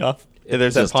pull the sheet off. And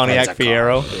there's that Just Pontiac turns a car.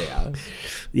 Fiero. Yeah.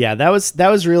 Yeah, that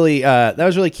was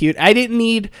really cute. I didn't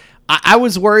need. I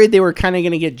was worried they were kind of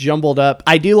going to get jumbled up.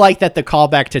 I do like that the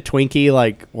callback to Twinkie,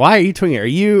 like, why are you Twinkie? Are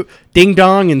you Ding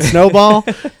Dong and Snowball?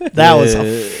 That was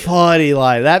a funny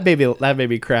line. That made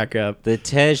me crack up. The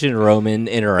Tej and Roman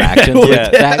interactions Yeah.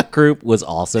 with that group was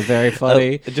also very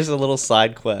funny. Just a little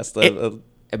side quest. And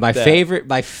my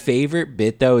favorite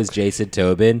bit though is Jason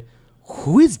Tobin.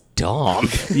 Who is Dom?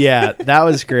 Yeah, that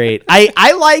was great.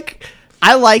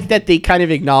 I like that they kind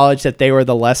of acknowledged that they were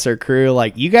the lesser crew.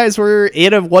 Like, you guys were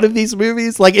in one of these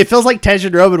movies. Like, it feels like Tej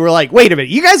and Roman were like, wait a minute,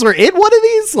 you guys were in one of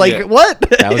these? Like, Yeah. what?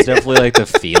 That was definitely like the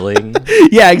feeling.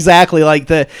 Yeah, exactly. Like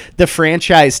the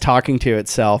franchise talking to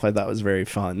itself, I thought was very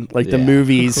fun. Like the Yeah.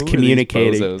 movies Who are these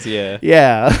communicating. bozos? Yeah.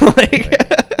 Yeah, like,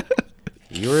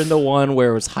 You were in the one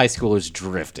where it was high schoolers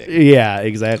drifting. yeah,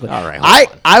 exactly. All right,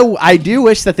 hold I do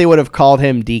wish that they would have called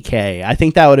him DK. I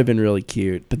think that would have been really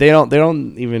cute. But they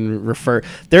don't even refer.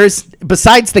 There's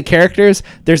besides the characters,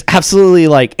 there's absolutely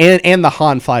like and the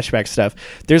Han flashback stuff.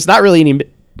 There's not really any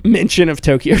mention of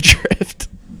Tokyo Drift.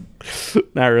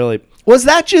 Not really. Was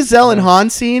that Giselle and Han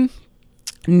scene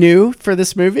new for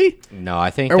this movie? No,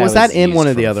 I think Or was that in used one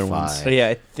of from the other 5. ones? But yeah,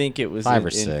 I think it was 5 or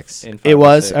 6. in 5 It or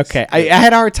was 6. okay. I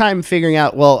had a hard time figuring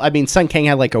out. Well, I mean, Sun Kang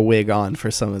had like a wig on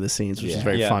for some of the scenes, which is Yeah.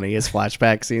 very Yeah. funny. His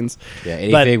flashback scenes. Yeah,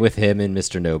 anything with him and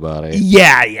Mr. Nobody.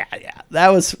 Yeah. That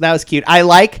was cute.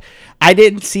 I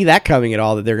didn't see that coming at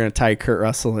all. That they're going to tie Kurt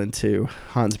Russell into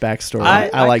Han's backstory.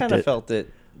 I liked kind of it. felt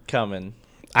it coming.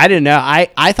 I didn't know.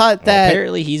 I thought that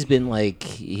Apparently, he's been like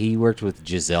he worked with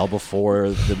Giselle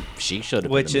before. She should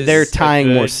have. Which is They're a tying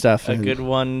good- more stuff A in. good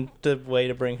way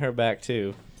to bring her back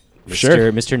too.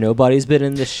 Sure. Mr. Nobody's been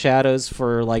in the shadows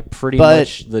for like pretty But-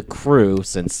 much the crew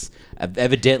since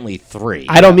evidently 3.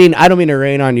 I don't mean to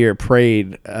rain on your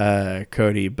parade,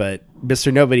 Cody, but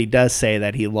Mr. Nobody does say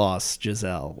that he lost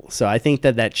Giselle. So I think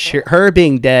that her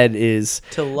being dead is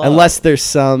To love. unless there's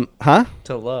some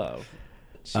To love.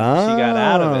 She got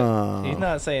out of Oh. it. He's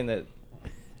not saying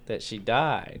that she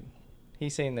died.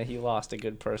 He's saying that he lost a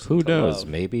good person. Who to knows? love.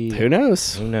 Maybe Who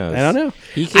knows? Who knows? I don't know.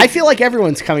 He could- I feel like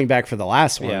everyone's coming back for the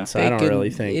last one, Yeah. so they I don't can-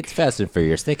 really think. it's Fast and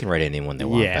Furious. They can write anyone they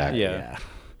want yeah, back. Yeah.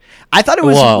 I thought it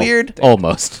was Well, weird.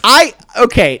 Almost.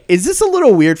 Okay, is this a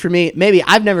little weird for me? Maybe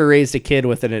I've never raised a kid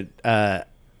with a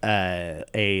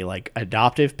like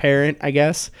adoptive parent, I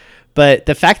guess. But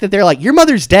the fact that they're like, your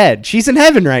mother's dead, she's in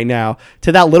heaven right now,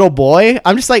 to that little boy,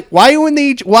 I'm just like, why wouldn't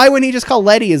he just call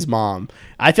Letty his mom?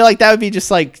 I feel like that would be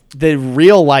just like the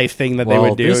real life thing that they Well,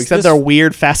 would do, this- except this- they're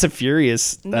weird Fast and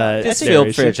Furious. This film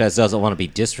narration. franchise doesn't want to be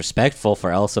disrespectful for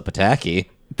Elsa Pataki.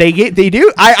 They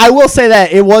do. I will say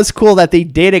that it was cool that they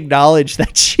did acknowledge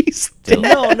that she's dead.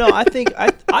 No. I think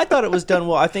I thought it was done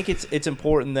well. I think it's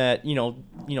important that you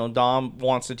know Dom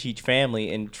wants to teach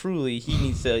family, and truly he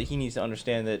needs to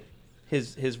understand that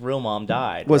his real mom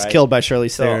died. Was right? killed by Shirley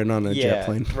So, Theron on a yeah, jet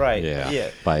plane. Right. Yeah. An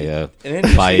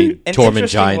By interesting Tormund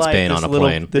Giants life Bane this on a little-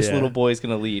 plane. This Yeah. little boy's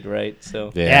gonna lead, right?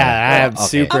 So Yeah, I'm okay.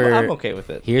 super. I'm okay with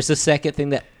it. Here's the second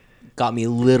thing that got me a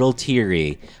little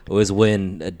teary was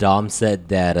when Dom said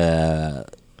that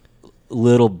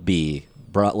little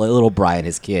Brian,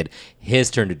 his kid,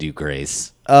 his turn to do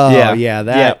grace. Oh Yeah. yeah,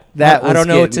 Yeah. that I don't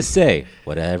know what to getting- say.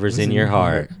 Whatever's in your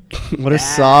heart. What a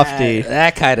softie.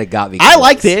 That kind of got me. I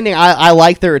like close. the ending. I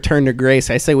like the return to grace.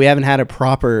 I say we haven't had a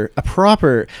proper.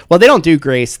 Well, they don't do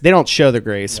grace. They don't show the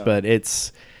grace, but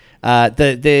it's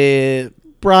the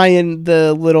Brian,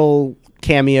 the little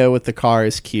cameo with the car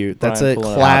is cute. That's Brian a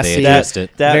pulling out classy. the addressed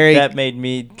it. That made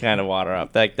me kind of water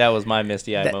up. That was my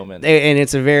misty eye moment. And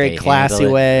it's a very They classy handle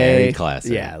it way. very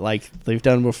classy. Yeah, like they've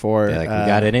done before. Yeah, like we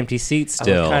got an empty seat I was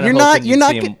still. kinda You're not- hoping you're you'd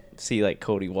not see, g- see like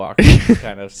Cody Walker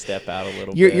kind of step out a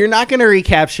little bit. You're not going to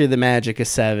recapture the magic of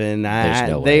 7. There's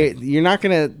no way. You're not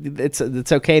going to.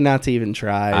 It's okay not to even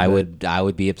try. I but-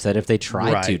 would be upset if they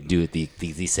tried to Right. do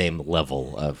the same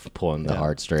level of pulling the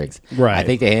heartstrings. Right. I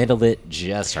think they handled it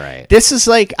just right. This is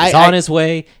like He's on his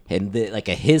way, and like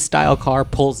his style car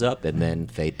pulls up and then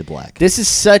fade to black. This is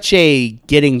such a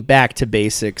getting back to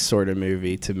basics sort of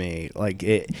movie to me. Like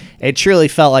it truly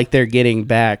felt like they're getting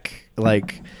back.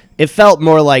 Like it felt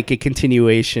more like a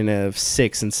continuation of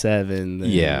 6 and 7 than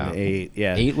Yeah. 8.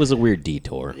 Yeah. 8 was a weird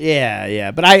detour. Yeah.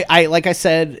 But I like I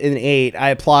said in 8, I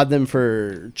applaud them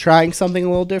for trying something a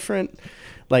little different.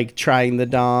 Like trying the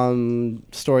Dom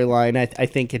storyline. I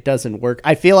think it doesn't work.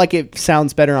 I feel like it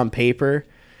sounds better on paper,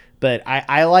 but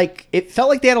I like it felt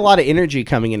like they had a lot of energy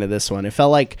coming into this one. It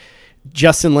felt like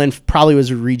Justin Lin probably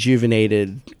was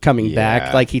rejuvenated coming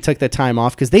back. Like, he took the time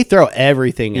off because they throw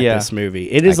everything at this movie.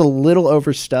 It is a little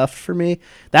overstuffed for me.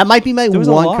 That might be my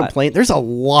one complaint. There's a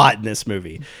lot in this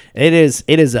movie. It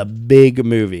is a big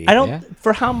movie. I don't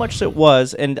for how much it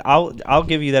was, and I'll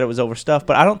give you that it was overstuffed,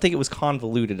 but I don't think it was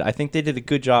convoluted. I think they did a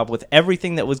good job with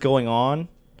everything that was going on.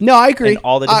 No, I agree. And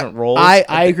all the different roles.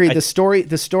 I agree. The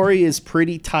story is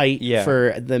pretty tight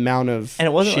for the amount of and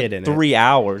it wasn't shit like in 3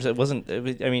 hours. It wasn't.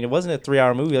 It wasn't a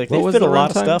 3-hour movie. Like, they was fit a the lot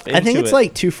of runtime? stuff into I think it's it.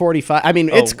 like 2:45. I mean,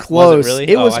 it's Was close. it really?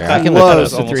 It was I close thought to it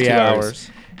was 3 almost 2 hours.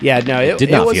 Yeah, no, it did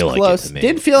not was feel like it close. to me.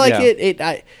 Didn't feel like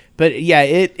it. But yeah,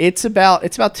 it's about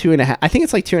 2.5. I think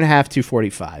it's like 2.5,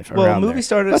 2:45. Well, the movie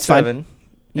started at 7.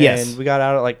 Yes. And we got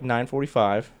out at like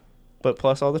 9:45. But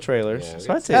plus all the trailers.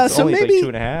 So I'd say it's so only maybe,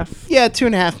 like 2.5. Yeah,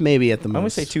 2.5 maybe at the most. I'm going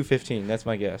to say 2:15. That's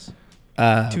my guess.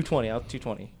 2:20.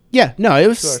 2:20. Yeah, no, it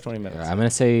was 2 hours, 20 minutes. I'm going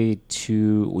to say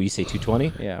 2. Will you say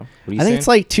 2:20? Yeah. What are you I think saying? it's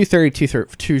like 2:30,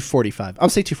 2:45. I'll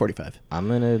say 2:45. I'm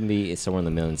going to be somewhere in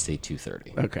the middle and say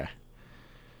 2:30. Okay.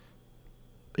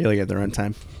 You looking at the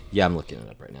runtime? Yeah, I'm looking it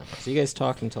up right now. So you guys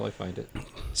talk until I find it.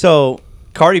 So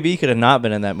Cardi B could have not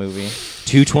been in that movie.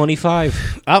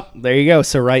 2:25. Oh, there you go.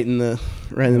 So right in the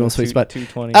middle sweet spot.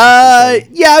 2:20.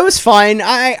 Yeah, it was fine.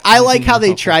 I like how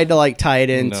they tried to like tie it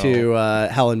into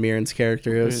Helen Mirren's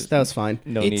character. That was fine.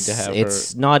 No need to have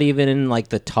It's not even in like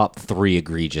the top 3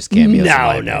 egregious cameos.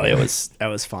 No, that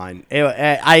was fine.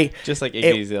 just like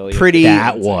Iggy Azalea. Pretty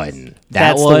That one.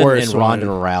 That's one the worst and Ronda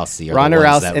one. Rousey. Are Ronda the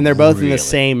ones Rousey, that and they're both in really- the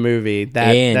same movie.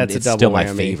 And that's a it's double still my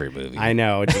whammy. favorite movie. I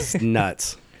know, it's just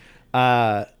nuts.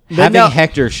 Having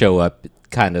Hector show up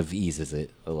kind of eases it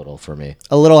a little for me.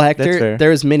 A little That's Hector. fair. There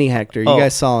was mini Hector. You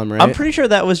guys saw him, right? I'm pretty sure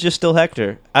that was just still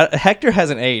Hector. Hector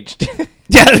hasn't aged.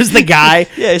 Yeah, it was the guy.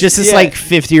 Yeah, just this like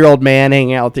 50-year-old man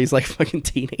hanging out with these like fucking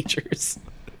teenagers.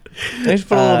 They just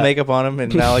put a little makeup on him,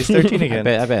 and now he's 13 again.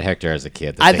 I bet Hector as a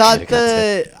kid. I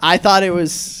thought it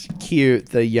was cute.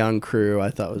 The young crew I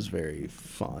thought was very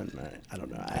fun. I don't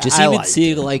know. Just I even liked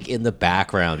seeing it. like in the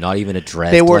background, not even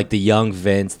addressed, They were- like the young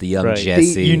Vince, the young Right.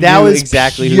 Jesse. You that knew was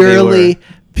exactly who they were.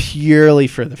 purely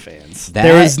for the fans. That-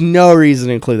 There was no reason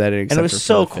to include that in. And it was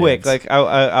so quick. Like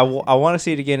I want to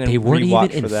see it again and They weren't rewatch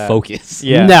even for in that. focus.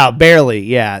 Yeah. No, barely.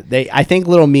 Yeah, I think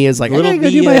little Mia's like, I gotta go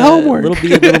do my homework. Little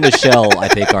Mia, little Michelle, I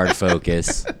think are in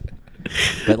focus.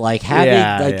 But like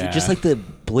having just like the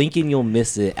blink and you'll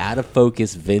miss it, out of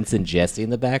focus Vince and Jesse in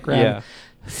the background. Yeah.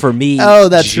 For me, Oh,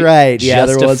 that's right. Yeah,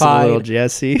 there was a justified little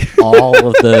Jesse. all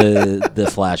of the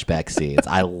flashback scenes.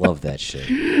 I love that shit.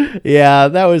 Yeah,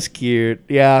 that was cute.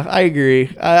 Yeah, I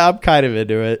agree. I'm kind of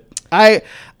into it. I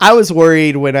was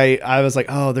worried when I was like,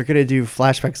 oh, they're gonna do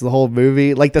flashbacks of the whole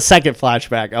movie. Like the second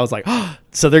flashback, I was like, oh,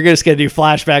 so they're just gonna do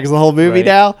flashbacks of the whole movie Right.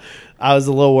 now. I was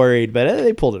a little worried, but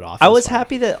they pulled it off. I It was fine.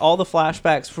 happy that all the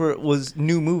flashbacks was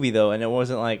new movie though, and it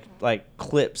wasn't like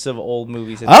clips of old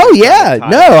movies. And Oh things yeah, at the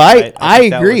time, no, right? I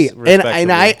think that agree, was and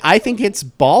respectable. I think it's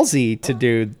ballsy to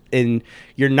do in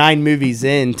your 9 movies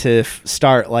in to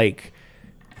start like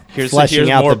fleshing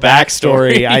out more the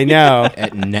backstory. I know.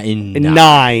 At In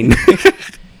 9.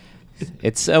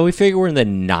 It's we figure we're in the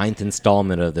 9th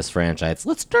installment of this franchise.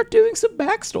 Let's start doing some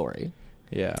backstory.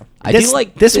 Yeah. I this, do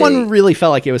like this one really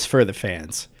felt like it was for the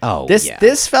fans. Oh, this yeah.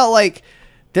 this felt like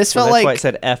That's why it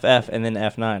said FF and then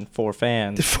F9 for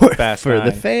fans. for Fast the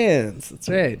 9. fans. That's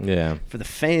right. Yeah, For the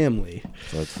family.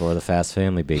 so it's for the Fast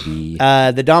family, baby.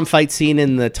 The Dom fight scene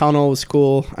in the tunnel was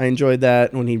cool. I enjoyed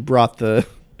that when he brought the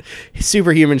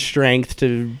superhuman strength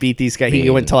to beat these guys. He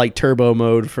Man. went to like turbo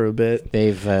mode for a bit.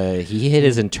 He hit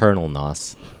his internal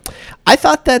nos. I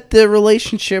thought that the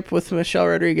relationship with Michelle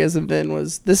Rodriguez and Vin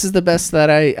this is the best that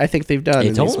I think they've done.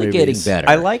 It's in these only movies. getting better.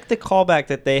 I like the callback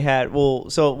that they had. Well,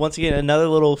 so once again, another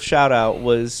little shout out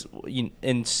was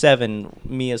in 7.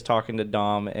 Mia's talking to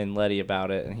Dom and Letty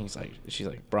about it, and she's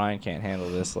like, Brian can't handle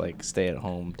this like stay at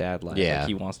home dad life. Yeah. Like,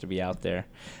 he wants to be out there,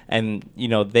 and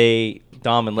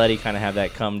Dom and Letty kind of have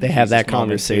that They have that Jesus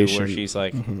moment, too, conversation. where she's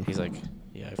like, he's like,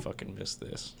 yeah, I fucking miss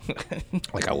this.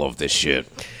 Like, I love this shit.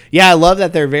 Yeah, I love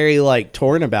that they're very like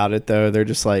torn about it though. They're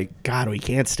just like, God, we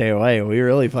can't stay away. We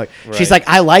really fuck. She's Right. like,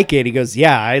 I like it. He goes,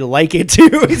 yeah, I like it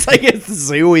too. He's like, this is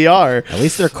who we are. At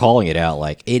least they're calling it out.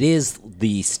 Like, it is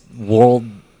the world.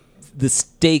 The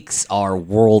stakes are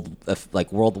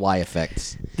worldwide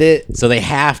effects. So they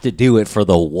have to do it for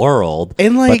the world.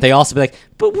 And, like- but they also be like,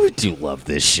 but we do love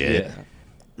this shit. Yeah.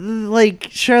 Like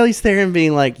Charlize Theron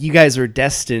being like, you guys are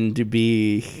destined to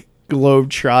be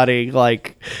globe-trotting.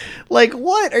 Like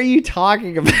what are you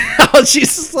talking about?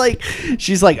 she's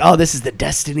like, oh, this is the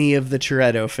destiny of the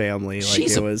Toretto family. Like,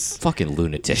 She's it a was. fucking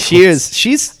lunatic.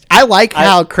 I like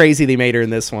how crazy they made her in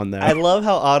this one, though. I love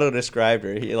how Otto described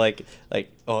her. He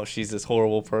oh, she's this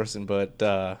horrible person,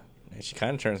 but she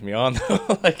kind of turns me on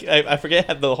though. Like I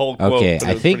forget the whole quote. Okay, but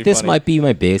I it was think pretty this funny. might be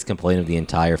my biggest complaint of the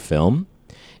entire film.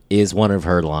 Is one of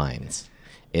her lines.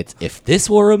 It's, if this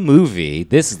were a movie,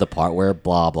 this is the part where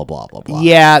blah blah blah blah blah.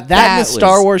 Yeah, and the That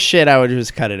Star was- Wars shit, I would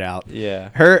just cut it out. Yeah.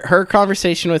 Her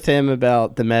conversation with him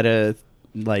about the meta,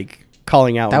 like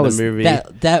calling out that in was the movie. that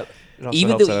It also even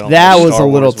helps though I don't That know was Star a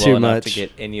little Wars too well enough much. to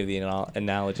get any of the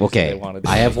analogies that okay, they wanted.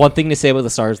 I have one thing to say about the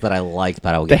stars that I liked,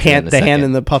 but I will get the to it in hand, a the hand second.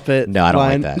 in the puppet. No, I don't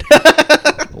line. like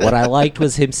that. What I liked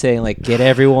was him saying, like, get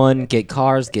everyone, get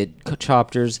cars, get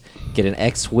chopters, get an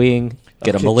X-wing,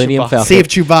 get a Get Millennium Chewbacca. Falcon. See if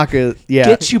Chewbacca. Yeah,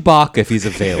 Get Chewbacca if he's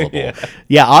available.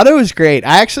 yeah. Otto was great.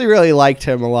 I actually really liked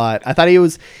him a lot. I thouought he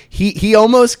was. He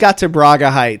almost got to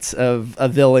Braga heights of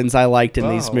villains I liked in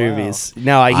these Oh, movies.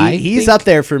 No, I he's think- up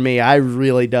there for me. I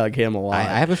really dug him a lot.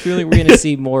 I have a feeling we're going to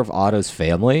see more of Otto's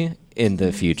family in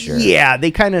the future. Yeah,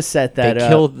 they kind of set They that up.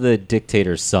 killed the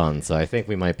dictator's son, so I think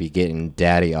we might be getting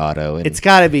Daddy Otto and It's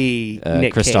got to be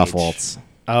Nick Christoph Cage. Waltz.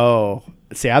 Oh,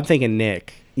 see, I'm thinking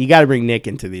Nick. You got to bring Nick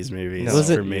into these movies No, Was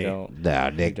it- for me. you don't. No,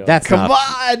 Nick, don't. that's Come not.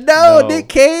 on, no, No. Nick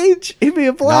Cage. It'd be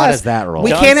a blast. Not as that role. We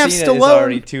John can't have Cena is Stallone.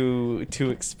 already too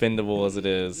expendable as it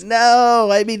is. No,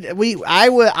 I mean I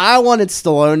wanted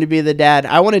Stallone to be the dad.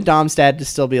 I wanted Dom's dad to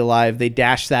still be alive. They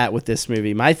dashed that with this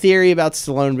movie. My theory about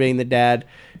Stallone being the dad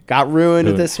got ruined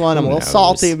with this one. I'm a who little knows?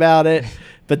 salty about it.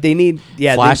 But they need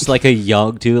Flash like a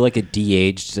young, too, like a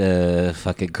de-aged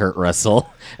fucking Kurt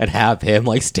Russell, and have him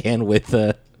like stand with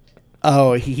the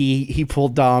oh, he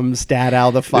pulled Dom's dad out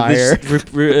of the fire.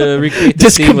 recreate the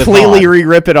Just scene with completely Han.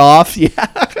 re-rip it off. Yeah.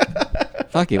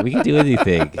 Fuck it, we can do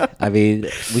anything. I mean,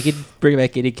 we could bring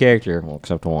back any character, well,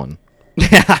 except one.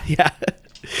 yeah.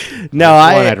 No, One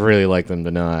I I'd really like them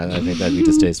to not. I think that'd be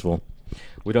distasteful.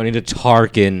 We don't need to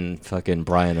Tarkin fucking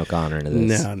Brian O'Connor into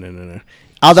this. no.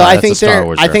 Although Sorry, I that's think a Star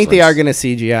Wars they are reference.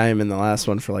 going to CGI him in the last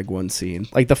one for like one scene,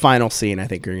 like the final scene. I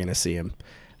think you're going to see him.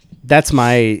 That's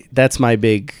my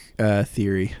big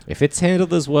theory. If it's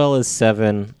handled as well as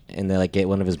 7, and they like get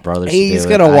one of his brothers, He's to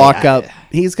do gonna it, walk up.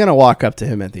 He's gonna walk up to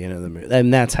him at the end of the movie,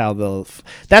 and that's how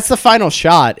that's the final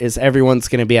shot. Is everyone's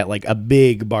gonna be at like a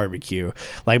big barbecue,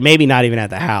 like maybe not even at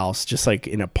the house, just like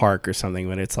in a park or something.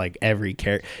 But it's like every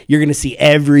character you're gonna see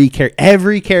every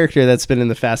character that's been in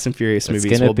the Fast and Furious It's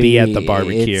movies gonna will be at the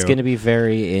barbecue. It's gonna be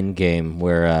very in game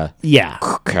where yeah,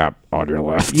 Cap on your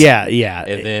left. yeah.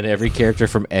 And then every character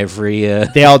from every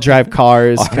They all drive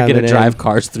cars. are coming gonna in. drive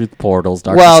cars through the portals.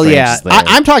 Doctor Well, Strange yeah, is there.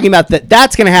 I'm talking about that.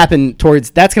 That's gonna happen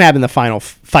in the final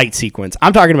fight sequence.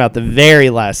 I'm talking about the very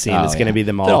last scene. Oh, It's gonna yeah. be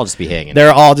them all. They'll all just be hanging.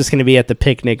 They're all just gonna be at the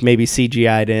picnic, maybe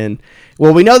CGI'd in.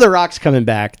 Well, we know The Rock's coming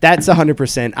back. That's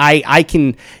 100%. I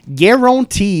can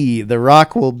guarantee The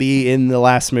Rock will be in the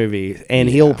last movie, and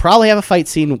he'll probably have a fight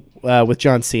scene with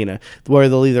John Cena, where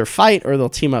they'll either fight or they'll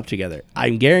team up together.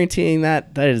 I'm guaranteeing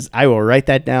that. That is, I will write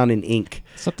that down in ink.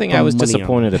 Something Put I was money on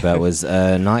disappointed about was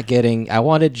not getting. I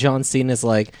wanted John Cena's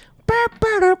like.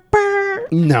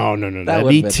 No. That'd would've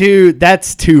be been- too.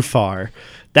 That's too far.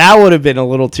 That would have been a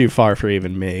little too far for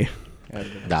even me. I'd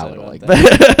been That upset would about like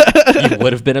that. You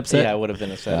would have been upset. Yeah, I would have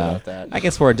been upset about that. I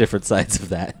guess we're on different sides of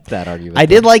that argument. I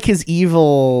did like his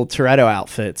evil Toretto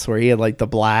outfits where he had like the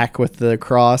black with the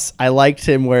cross. I liked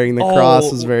him wearing the cross.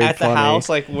 Was very at funny. the house,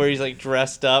 like where he's like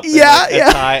dressed up. And, Yeah, like, a yeah.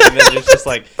 tie, and then it's just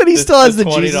like. But he still has the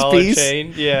Jesus $20 piece.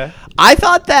 chain. Yeah. I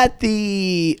thought that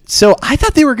I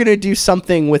thought they were gonna do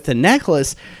something with the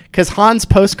necklace because Han's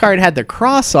postcard had the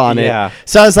cross on Yeah. it.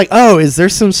 So I was like, oh, is there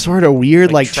some sort of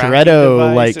weird like tracking Toretto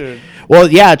device like? or- Well,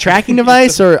 yeah, tracking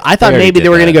device, or I thought They already maybe they did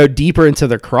were going to that. go deeper into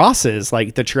the crosses.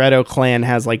 Like the Toretto clan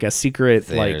has like a secret,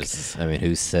 There's, I mean,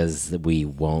 who says that we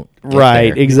won't? Get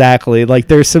right, there? exactly. Like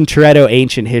there's some Toretto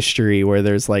ancient history where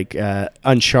there's like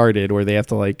Uncharted, where they have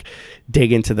to like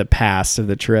dig into the past of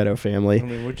the Toretto I family.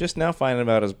 mean, we're just now finding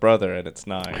about his brother, and it's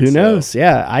 9. Who so- knows?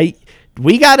 Yeah, I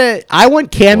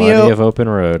want Plenty cameo. of open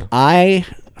road.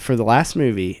 For the last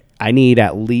movie, I need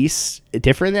at least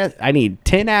different. I need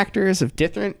 10 actors of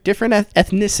different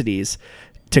ethnicities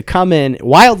to come in,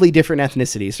 wildly different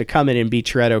ethnicities to come in and be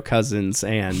Toretto cousins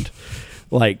and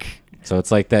like. So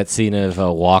it's like that scene of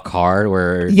Walk Hard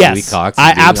where Louis Yes, Cox. Is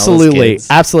I dating all those kids.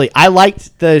 absolutely. I liked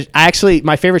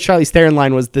my favorite Charlize Theron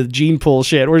line was the gene pool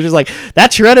shit. Where she's like, "That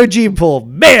Toretto gene pool,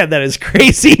 man, that is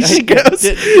crazy." She goes,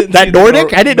 Didn't "That see the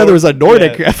Nordic? I didn't know there was a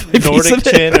Nordic yeah, piece Nordic of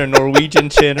it." chin or Norwegian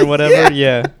chin or whatever.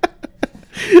 Yeah.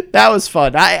 That was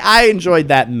fun. I enjoyed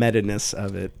that meta-ness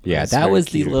of it. Yeah, It was that very was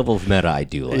cute. the level of meta I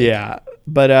do like. Yeah.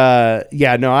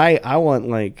 Yeah, no, I want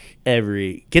like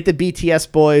get the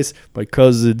BTS boys, my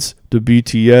cousins, the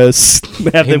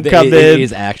BTS, have them come in. It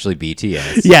is actually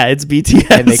BTS. Yeah, it's BTS,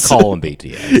 and they call them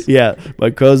BTS. Yeah, my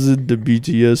cousin, the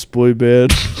BTS boy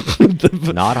band.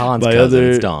 Not Hans' my cousin, other,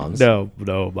 it's Dom's. No,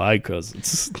 my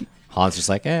cousins. Hans just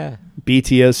like, BTS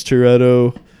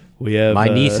Toretto. We have my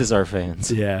nieces are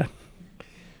fans. Yeah.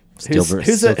 Still,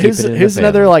 who's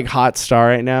another like hot star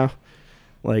right now?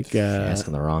 Like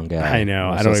asking the wrong guy. I know.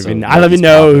 I don't even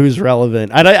know who's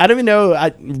relevant. I don't even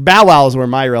know. Bow Wow is where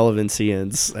my relevancy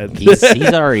ends. He's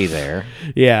already there.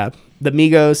 Yeah. The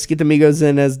Migos, get the Migos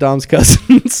in as Dom's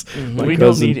cousins. We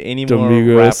don't need any more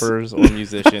rappers or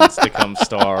musicians to come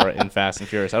star in Fast and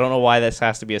Furious. I don't know why this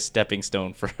has to be a stepping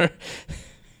stone for.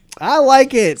 I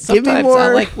like it. Sometimes Give me more.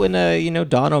 I like when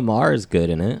Don Omar is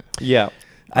good in it. Yeah.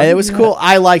 It was cool.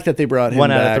 I like that they brought him One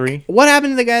back. out of 3. What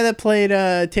happened to the guy that played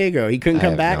Tego? He couldn't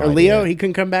come back, no or Leo? idea. He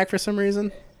couldn't come back for some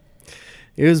reason.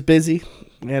 He was busy,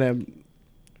 and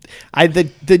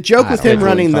the joke with him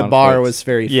running the bar was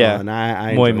very fun.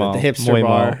 I enjoyed it. The hipster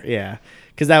bar, yeah,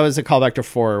 because that was a callback to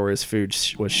 4 where his food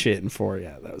was shit, and 4,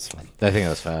 yeah, that was fun. I think that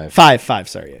was 5. 5.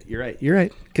 Sorry, yeah, you're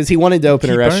right. Because he wanted to open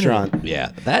a restaurant.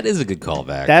 Yeah, that is a good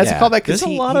callback. That's a callback because There's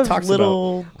he a lot of talks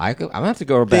little. I'm gonna have to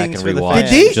go back and things for the rewatch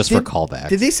fans. just for callbacks.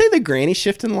 Did they say the granny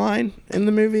shifting line in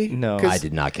the movie? No. 'Cause I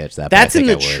did not catch that. That's in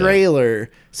the trailer. trailer.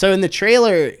 So in the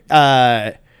trailer,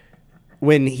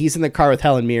 when he's in the car with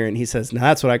Helen Mirren, he says, "No,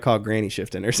 that's what I call granny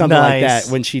shifting," or something like Nice.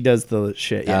 that when she does the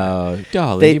shit. Yeah.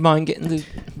 Darling, They- do you mind getting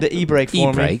The e-brake for me.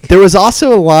 e-brake? There was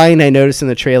also a line I noticed in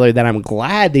the trailer that I'm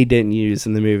glad they didn't use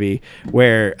in the movie,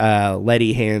 where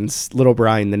Letty hands little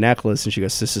Brian the necklace, and she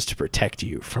goes, "This is to protect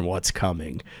you from what's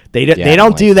coming." They Yeah, they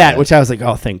don't like do that, that. which I was like,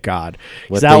 "Oh, thank God,"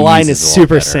 because What that they line use is is a lot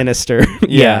super better. sinister.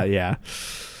 Yeah. yeah.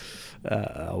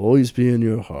 I'll always be in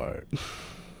your heart.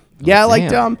 Yeah, I like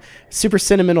damn. Dom. Super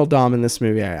sentimental Dom in this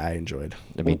movie. I enjoyed.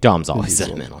 I mean, Dom's always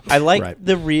sentimental. I like Right.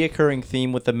 the reoccurring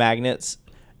theme with the magnets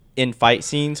in fight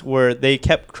scenes where they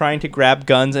kept trying to grab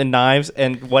guns and knives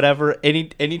and whatever.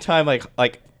 Anytime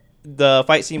like the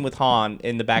fight scene with Han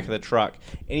in the back of the truck.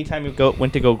 Anytime he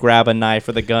went to go grab a knife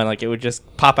or the gun, like it would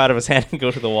just pop out of his hand and go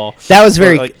to the wall. That was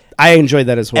very. Like, I enjoyed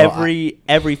that as well.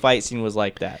 every fight scene was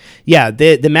like that. Yeah,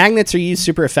 the magnets are used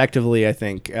super effectively. I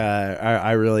think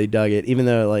I really dug it, even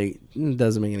though it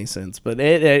doesn't make any sense. But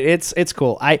it's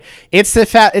cool. It's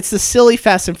the silly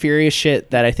Fast and Furious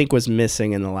shit that I think was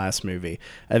missing in the last movie.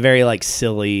 A very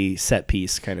silly set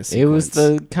piece kind of sequence. It was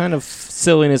the kind of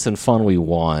silliness and fun we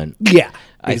want. yeah,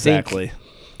 I exactly. think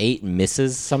 8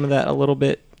 misses some of that a little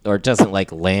bit, or doesn't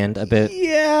land a bit.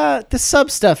 Yeah, the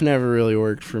sub stuff never really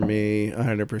worked for me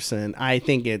 100%. I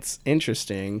think it's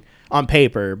interesting on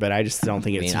paper, but I just don't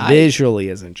think it's visually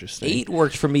as interesting. 8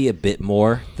 worked for me a bit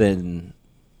more than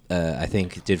I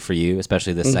think it did for you,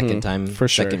 especially the second time, for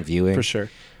sure. second viewing. For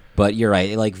sure. But you're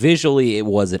right. Visually, it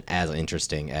wasn't as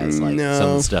interesting as some of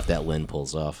the stuff that Lynn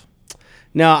pulls off.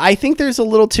 No, I think there's a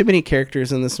little too many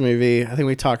characters in this movie. I think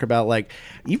we talk about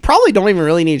you probably don't even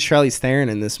really need Charlize Theron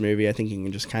in this movie. I think you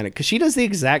can just kind of, because she does the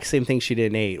exact same thing she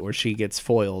did in 8, where she gets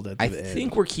foiled at the end. I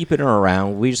think we're keeping her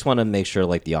around. We just want to make sure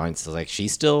the audience is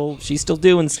she's still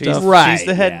doing stuff. right. She's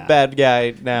the head bad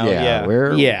guy now.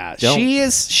 Yeah. She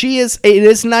is. It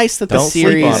is nice that the Don't sleep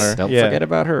series. on her. Don't Yeah. forget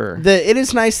about her. It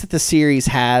is nice that the series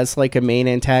has a main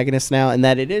antagonist now, and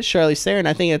that it is Charlize Theron.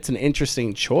 I think it's an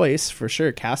interesting choice for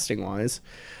sure, casting wise.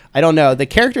 I don't know. The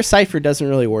character Cypher doesn't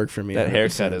really work for me. That 100%.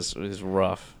 haircut is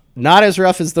rough. Not as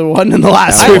rough as the one in the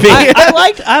last movie.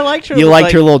 I liked her. You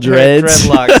liked her little dreads?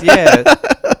 Dreadlocks, yeah.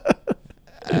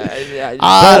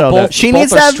 I don't know. Both, She both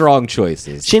needs are to have strong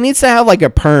choices. She needs to have a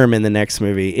perm in the next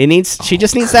movie. She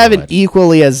just needs to have an God.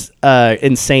 equally as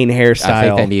insane hairstyle. I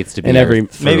think that needs to be in every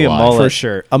Maybe a life. mullet. for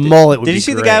sure. A mullet would be Did you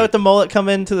see the great. guy with the mullet come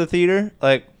into the theater?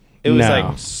 It was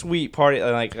No. sweet party,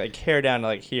 like hair down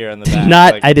to here in the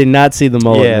back. I did not see the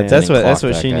mullet. Yeah, man. that's what Clock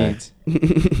that she guy. needs.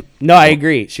 No, I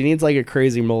agree. She needs a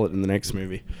crazy mullet in the next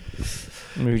movie.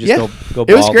 Maybe just Yeah, go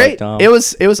it was bald great. like Dom. It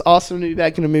was awesome to be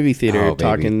back in a movie theater Oh, baby,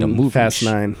 talking the movies. Fast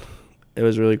 9. It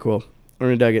was really cool. I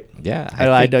really dug it. Yeah,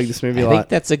 I dug this movie a I think lot.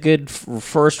 that's a good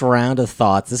first round of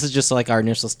thoughts. This is just our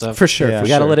initial stuff. For sure. Yeah. We for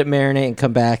got to sure. let it marinate and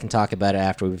come back and talk about it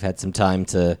after we've had some time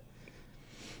to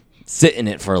sit in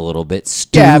it for a little bit,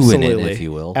 stew Yeah, in absolutely. it, if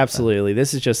you will. Absolutely.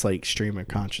 This is just stream of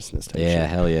consciousness type Yeah, shit.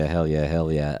 hell yeah, hell yeah,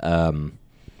 hell yeah.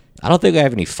 I don't think I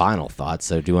have any final thoughts.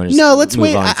 So do you want to? No, let's move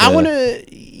wait. on I want to.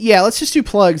 Yeah, let's just do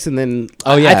plugs and then.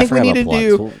 Oh, yeah, I I think we forgot need to about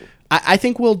do. plugs. I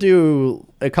think we'll do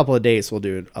a couple of days. We'll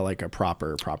do a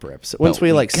proper episode once we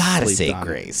gotta sleep say on it.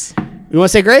 grace. You want to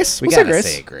say grace? We We'll gotta say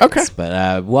say grace. grace. Okay.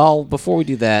 But before we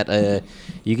do that,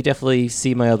 You can definitely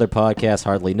see my other podcast,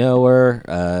 Hardly Know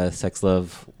Her, Sex,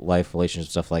 Love, Life, Relationship,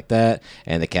 stuff like that,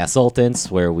 and the Consultants,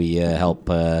 where we help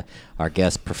our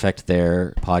guests perfect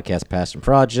their podcast passion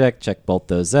project. Check both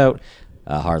those out.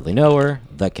 Hardly Know Her,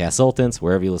 the Consultants,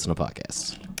 wherever you listen to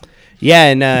podcasts. Yeah,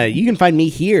 and you can find me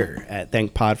here at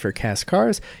Thank Pod for Cast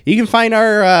Cars. You can find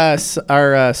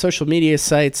our social media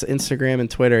sites, Instagram and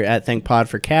Twitter, at Thank Pod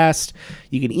for Cast.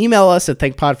 You can email us at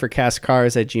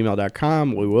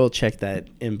thankpodforcastcars@gmail.com. We will check that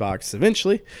inbox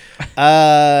eventually.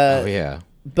 Oh, yeah.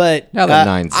 But Now that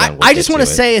nine's done, we'll I get just want to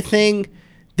to it. say a thing.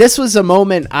 This was a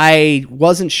moment I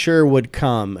wasn't sure would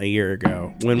come a year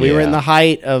ago when we were in Yeah. the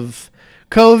height of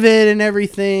COVID and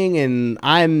everything, and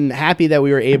I'm happy that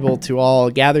we were able to all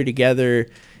gather together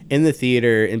in the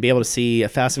theater and be able to see a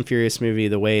Fast and Furious movie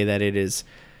the way that it is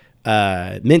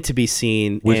meant to be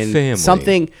seen. With and family.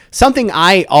 something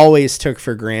I always took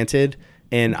for granted,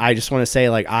 and I just want to say,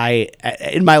 like,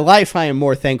 in my life I am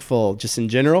more thankful just in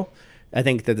general. I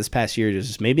think that this past year is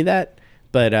just maybe that,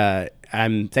 but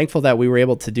I'm thankful that we were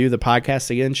able to do the podcast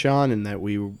again, Sean, and that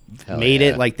we made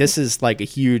yeah. it. Like, this is like a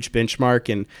huge benchmark,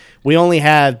 and we only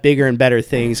have bigger and better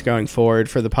things going forward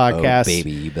for the podcast. Oh,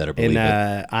 baby, you better believe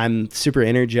and it. I'm super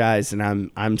energized,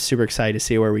 and I'm super excited to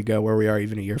see where we go, where we are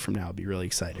even a year from now. It'll be really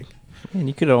exciting. And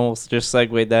you could almost just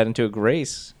segue that into a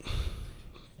grace.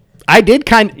 I did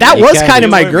that You was kinda kind of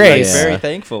You my were, like, grace. very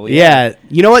thankful. Yeah.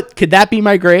 You know what? Could that be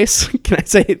my grace? Can I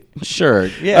say it? Sure.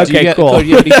 Yeah. Do you Okay, got- cool. Cody, do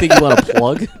you have anything you want to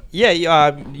plug? Yeah,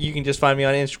 you can just find me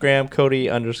on Instagram,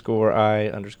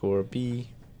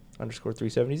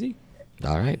 Cody_I_B_370Z.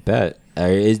 All right, bet.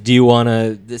 Do you want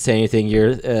to say anything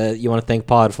you want to thank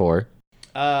Pod for?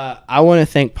 I want to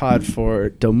thank Pod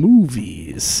for the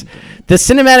movies, the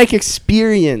cinematic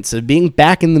experience of being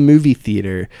back in the movie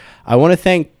theater. I want to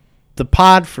thank the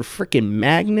Pod for freaking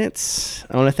magnets.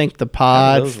 I want to thank the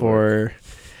Pod those for.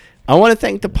 I want to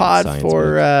thank the Pod Science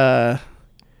for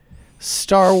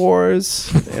Star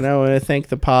Wars, and I want to thank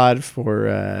the Pod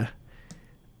for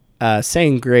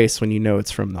saying grace when you know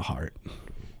it's from the heart.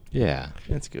 Yeah,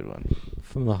 That's a good one.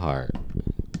 from the heart.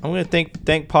 I'm gonna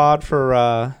thank Pod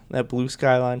for that blue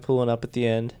skyline pulling up at the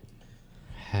end,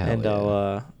 Hell and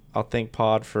yeah. I'll thank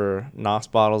Pod for NOS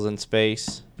bottles in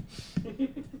space,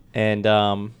 and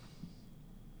all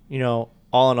in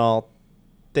all,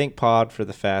 thank Pod for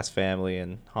the Fast family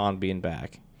and Han being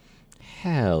back.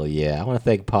 Hell yeah. I want to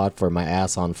thank Pod for my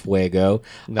ass on fuego.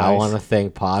 I Nice. want to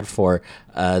thank Pod for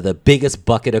the biggest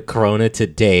bucket of Corona to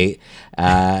date.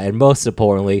 And most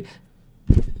importantly,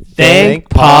 Thank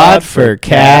Pod for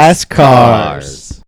Cast Cars.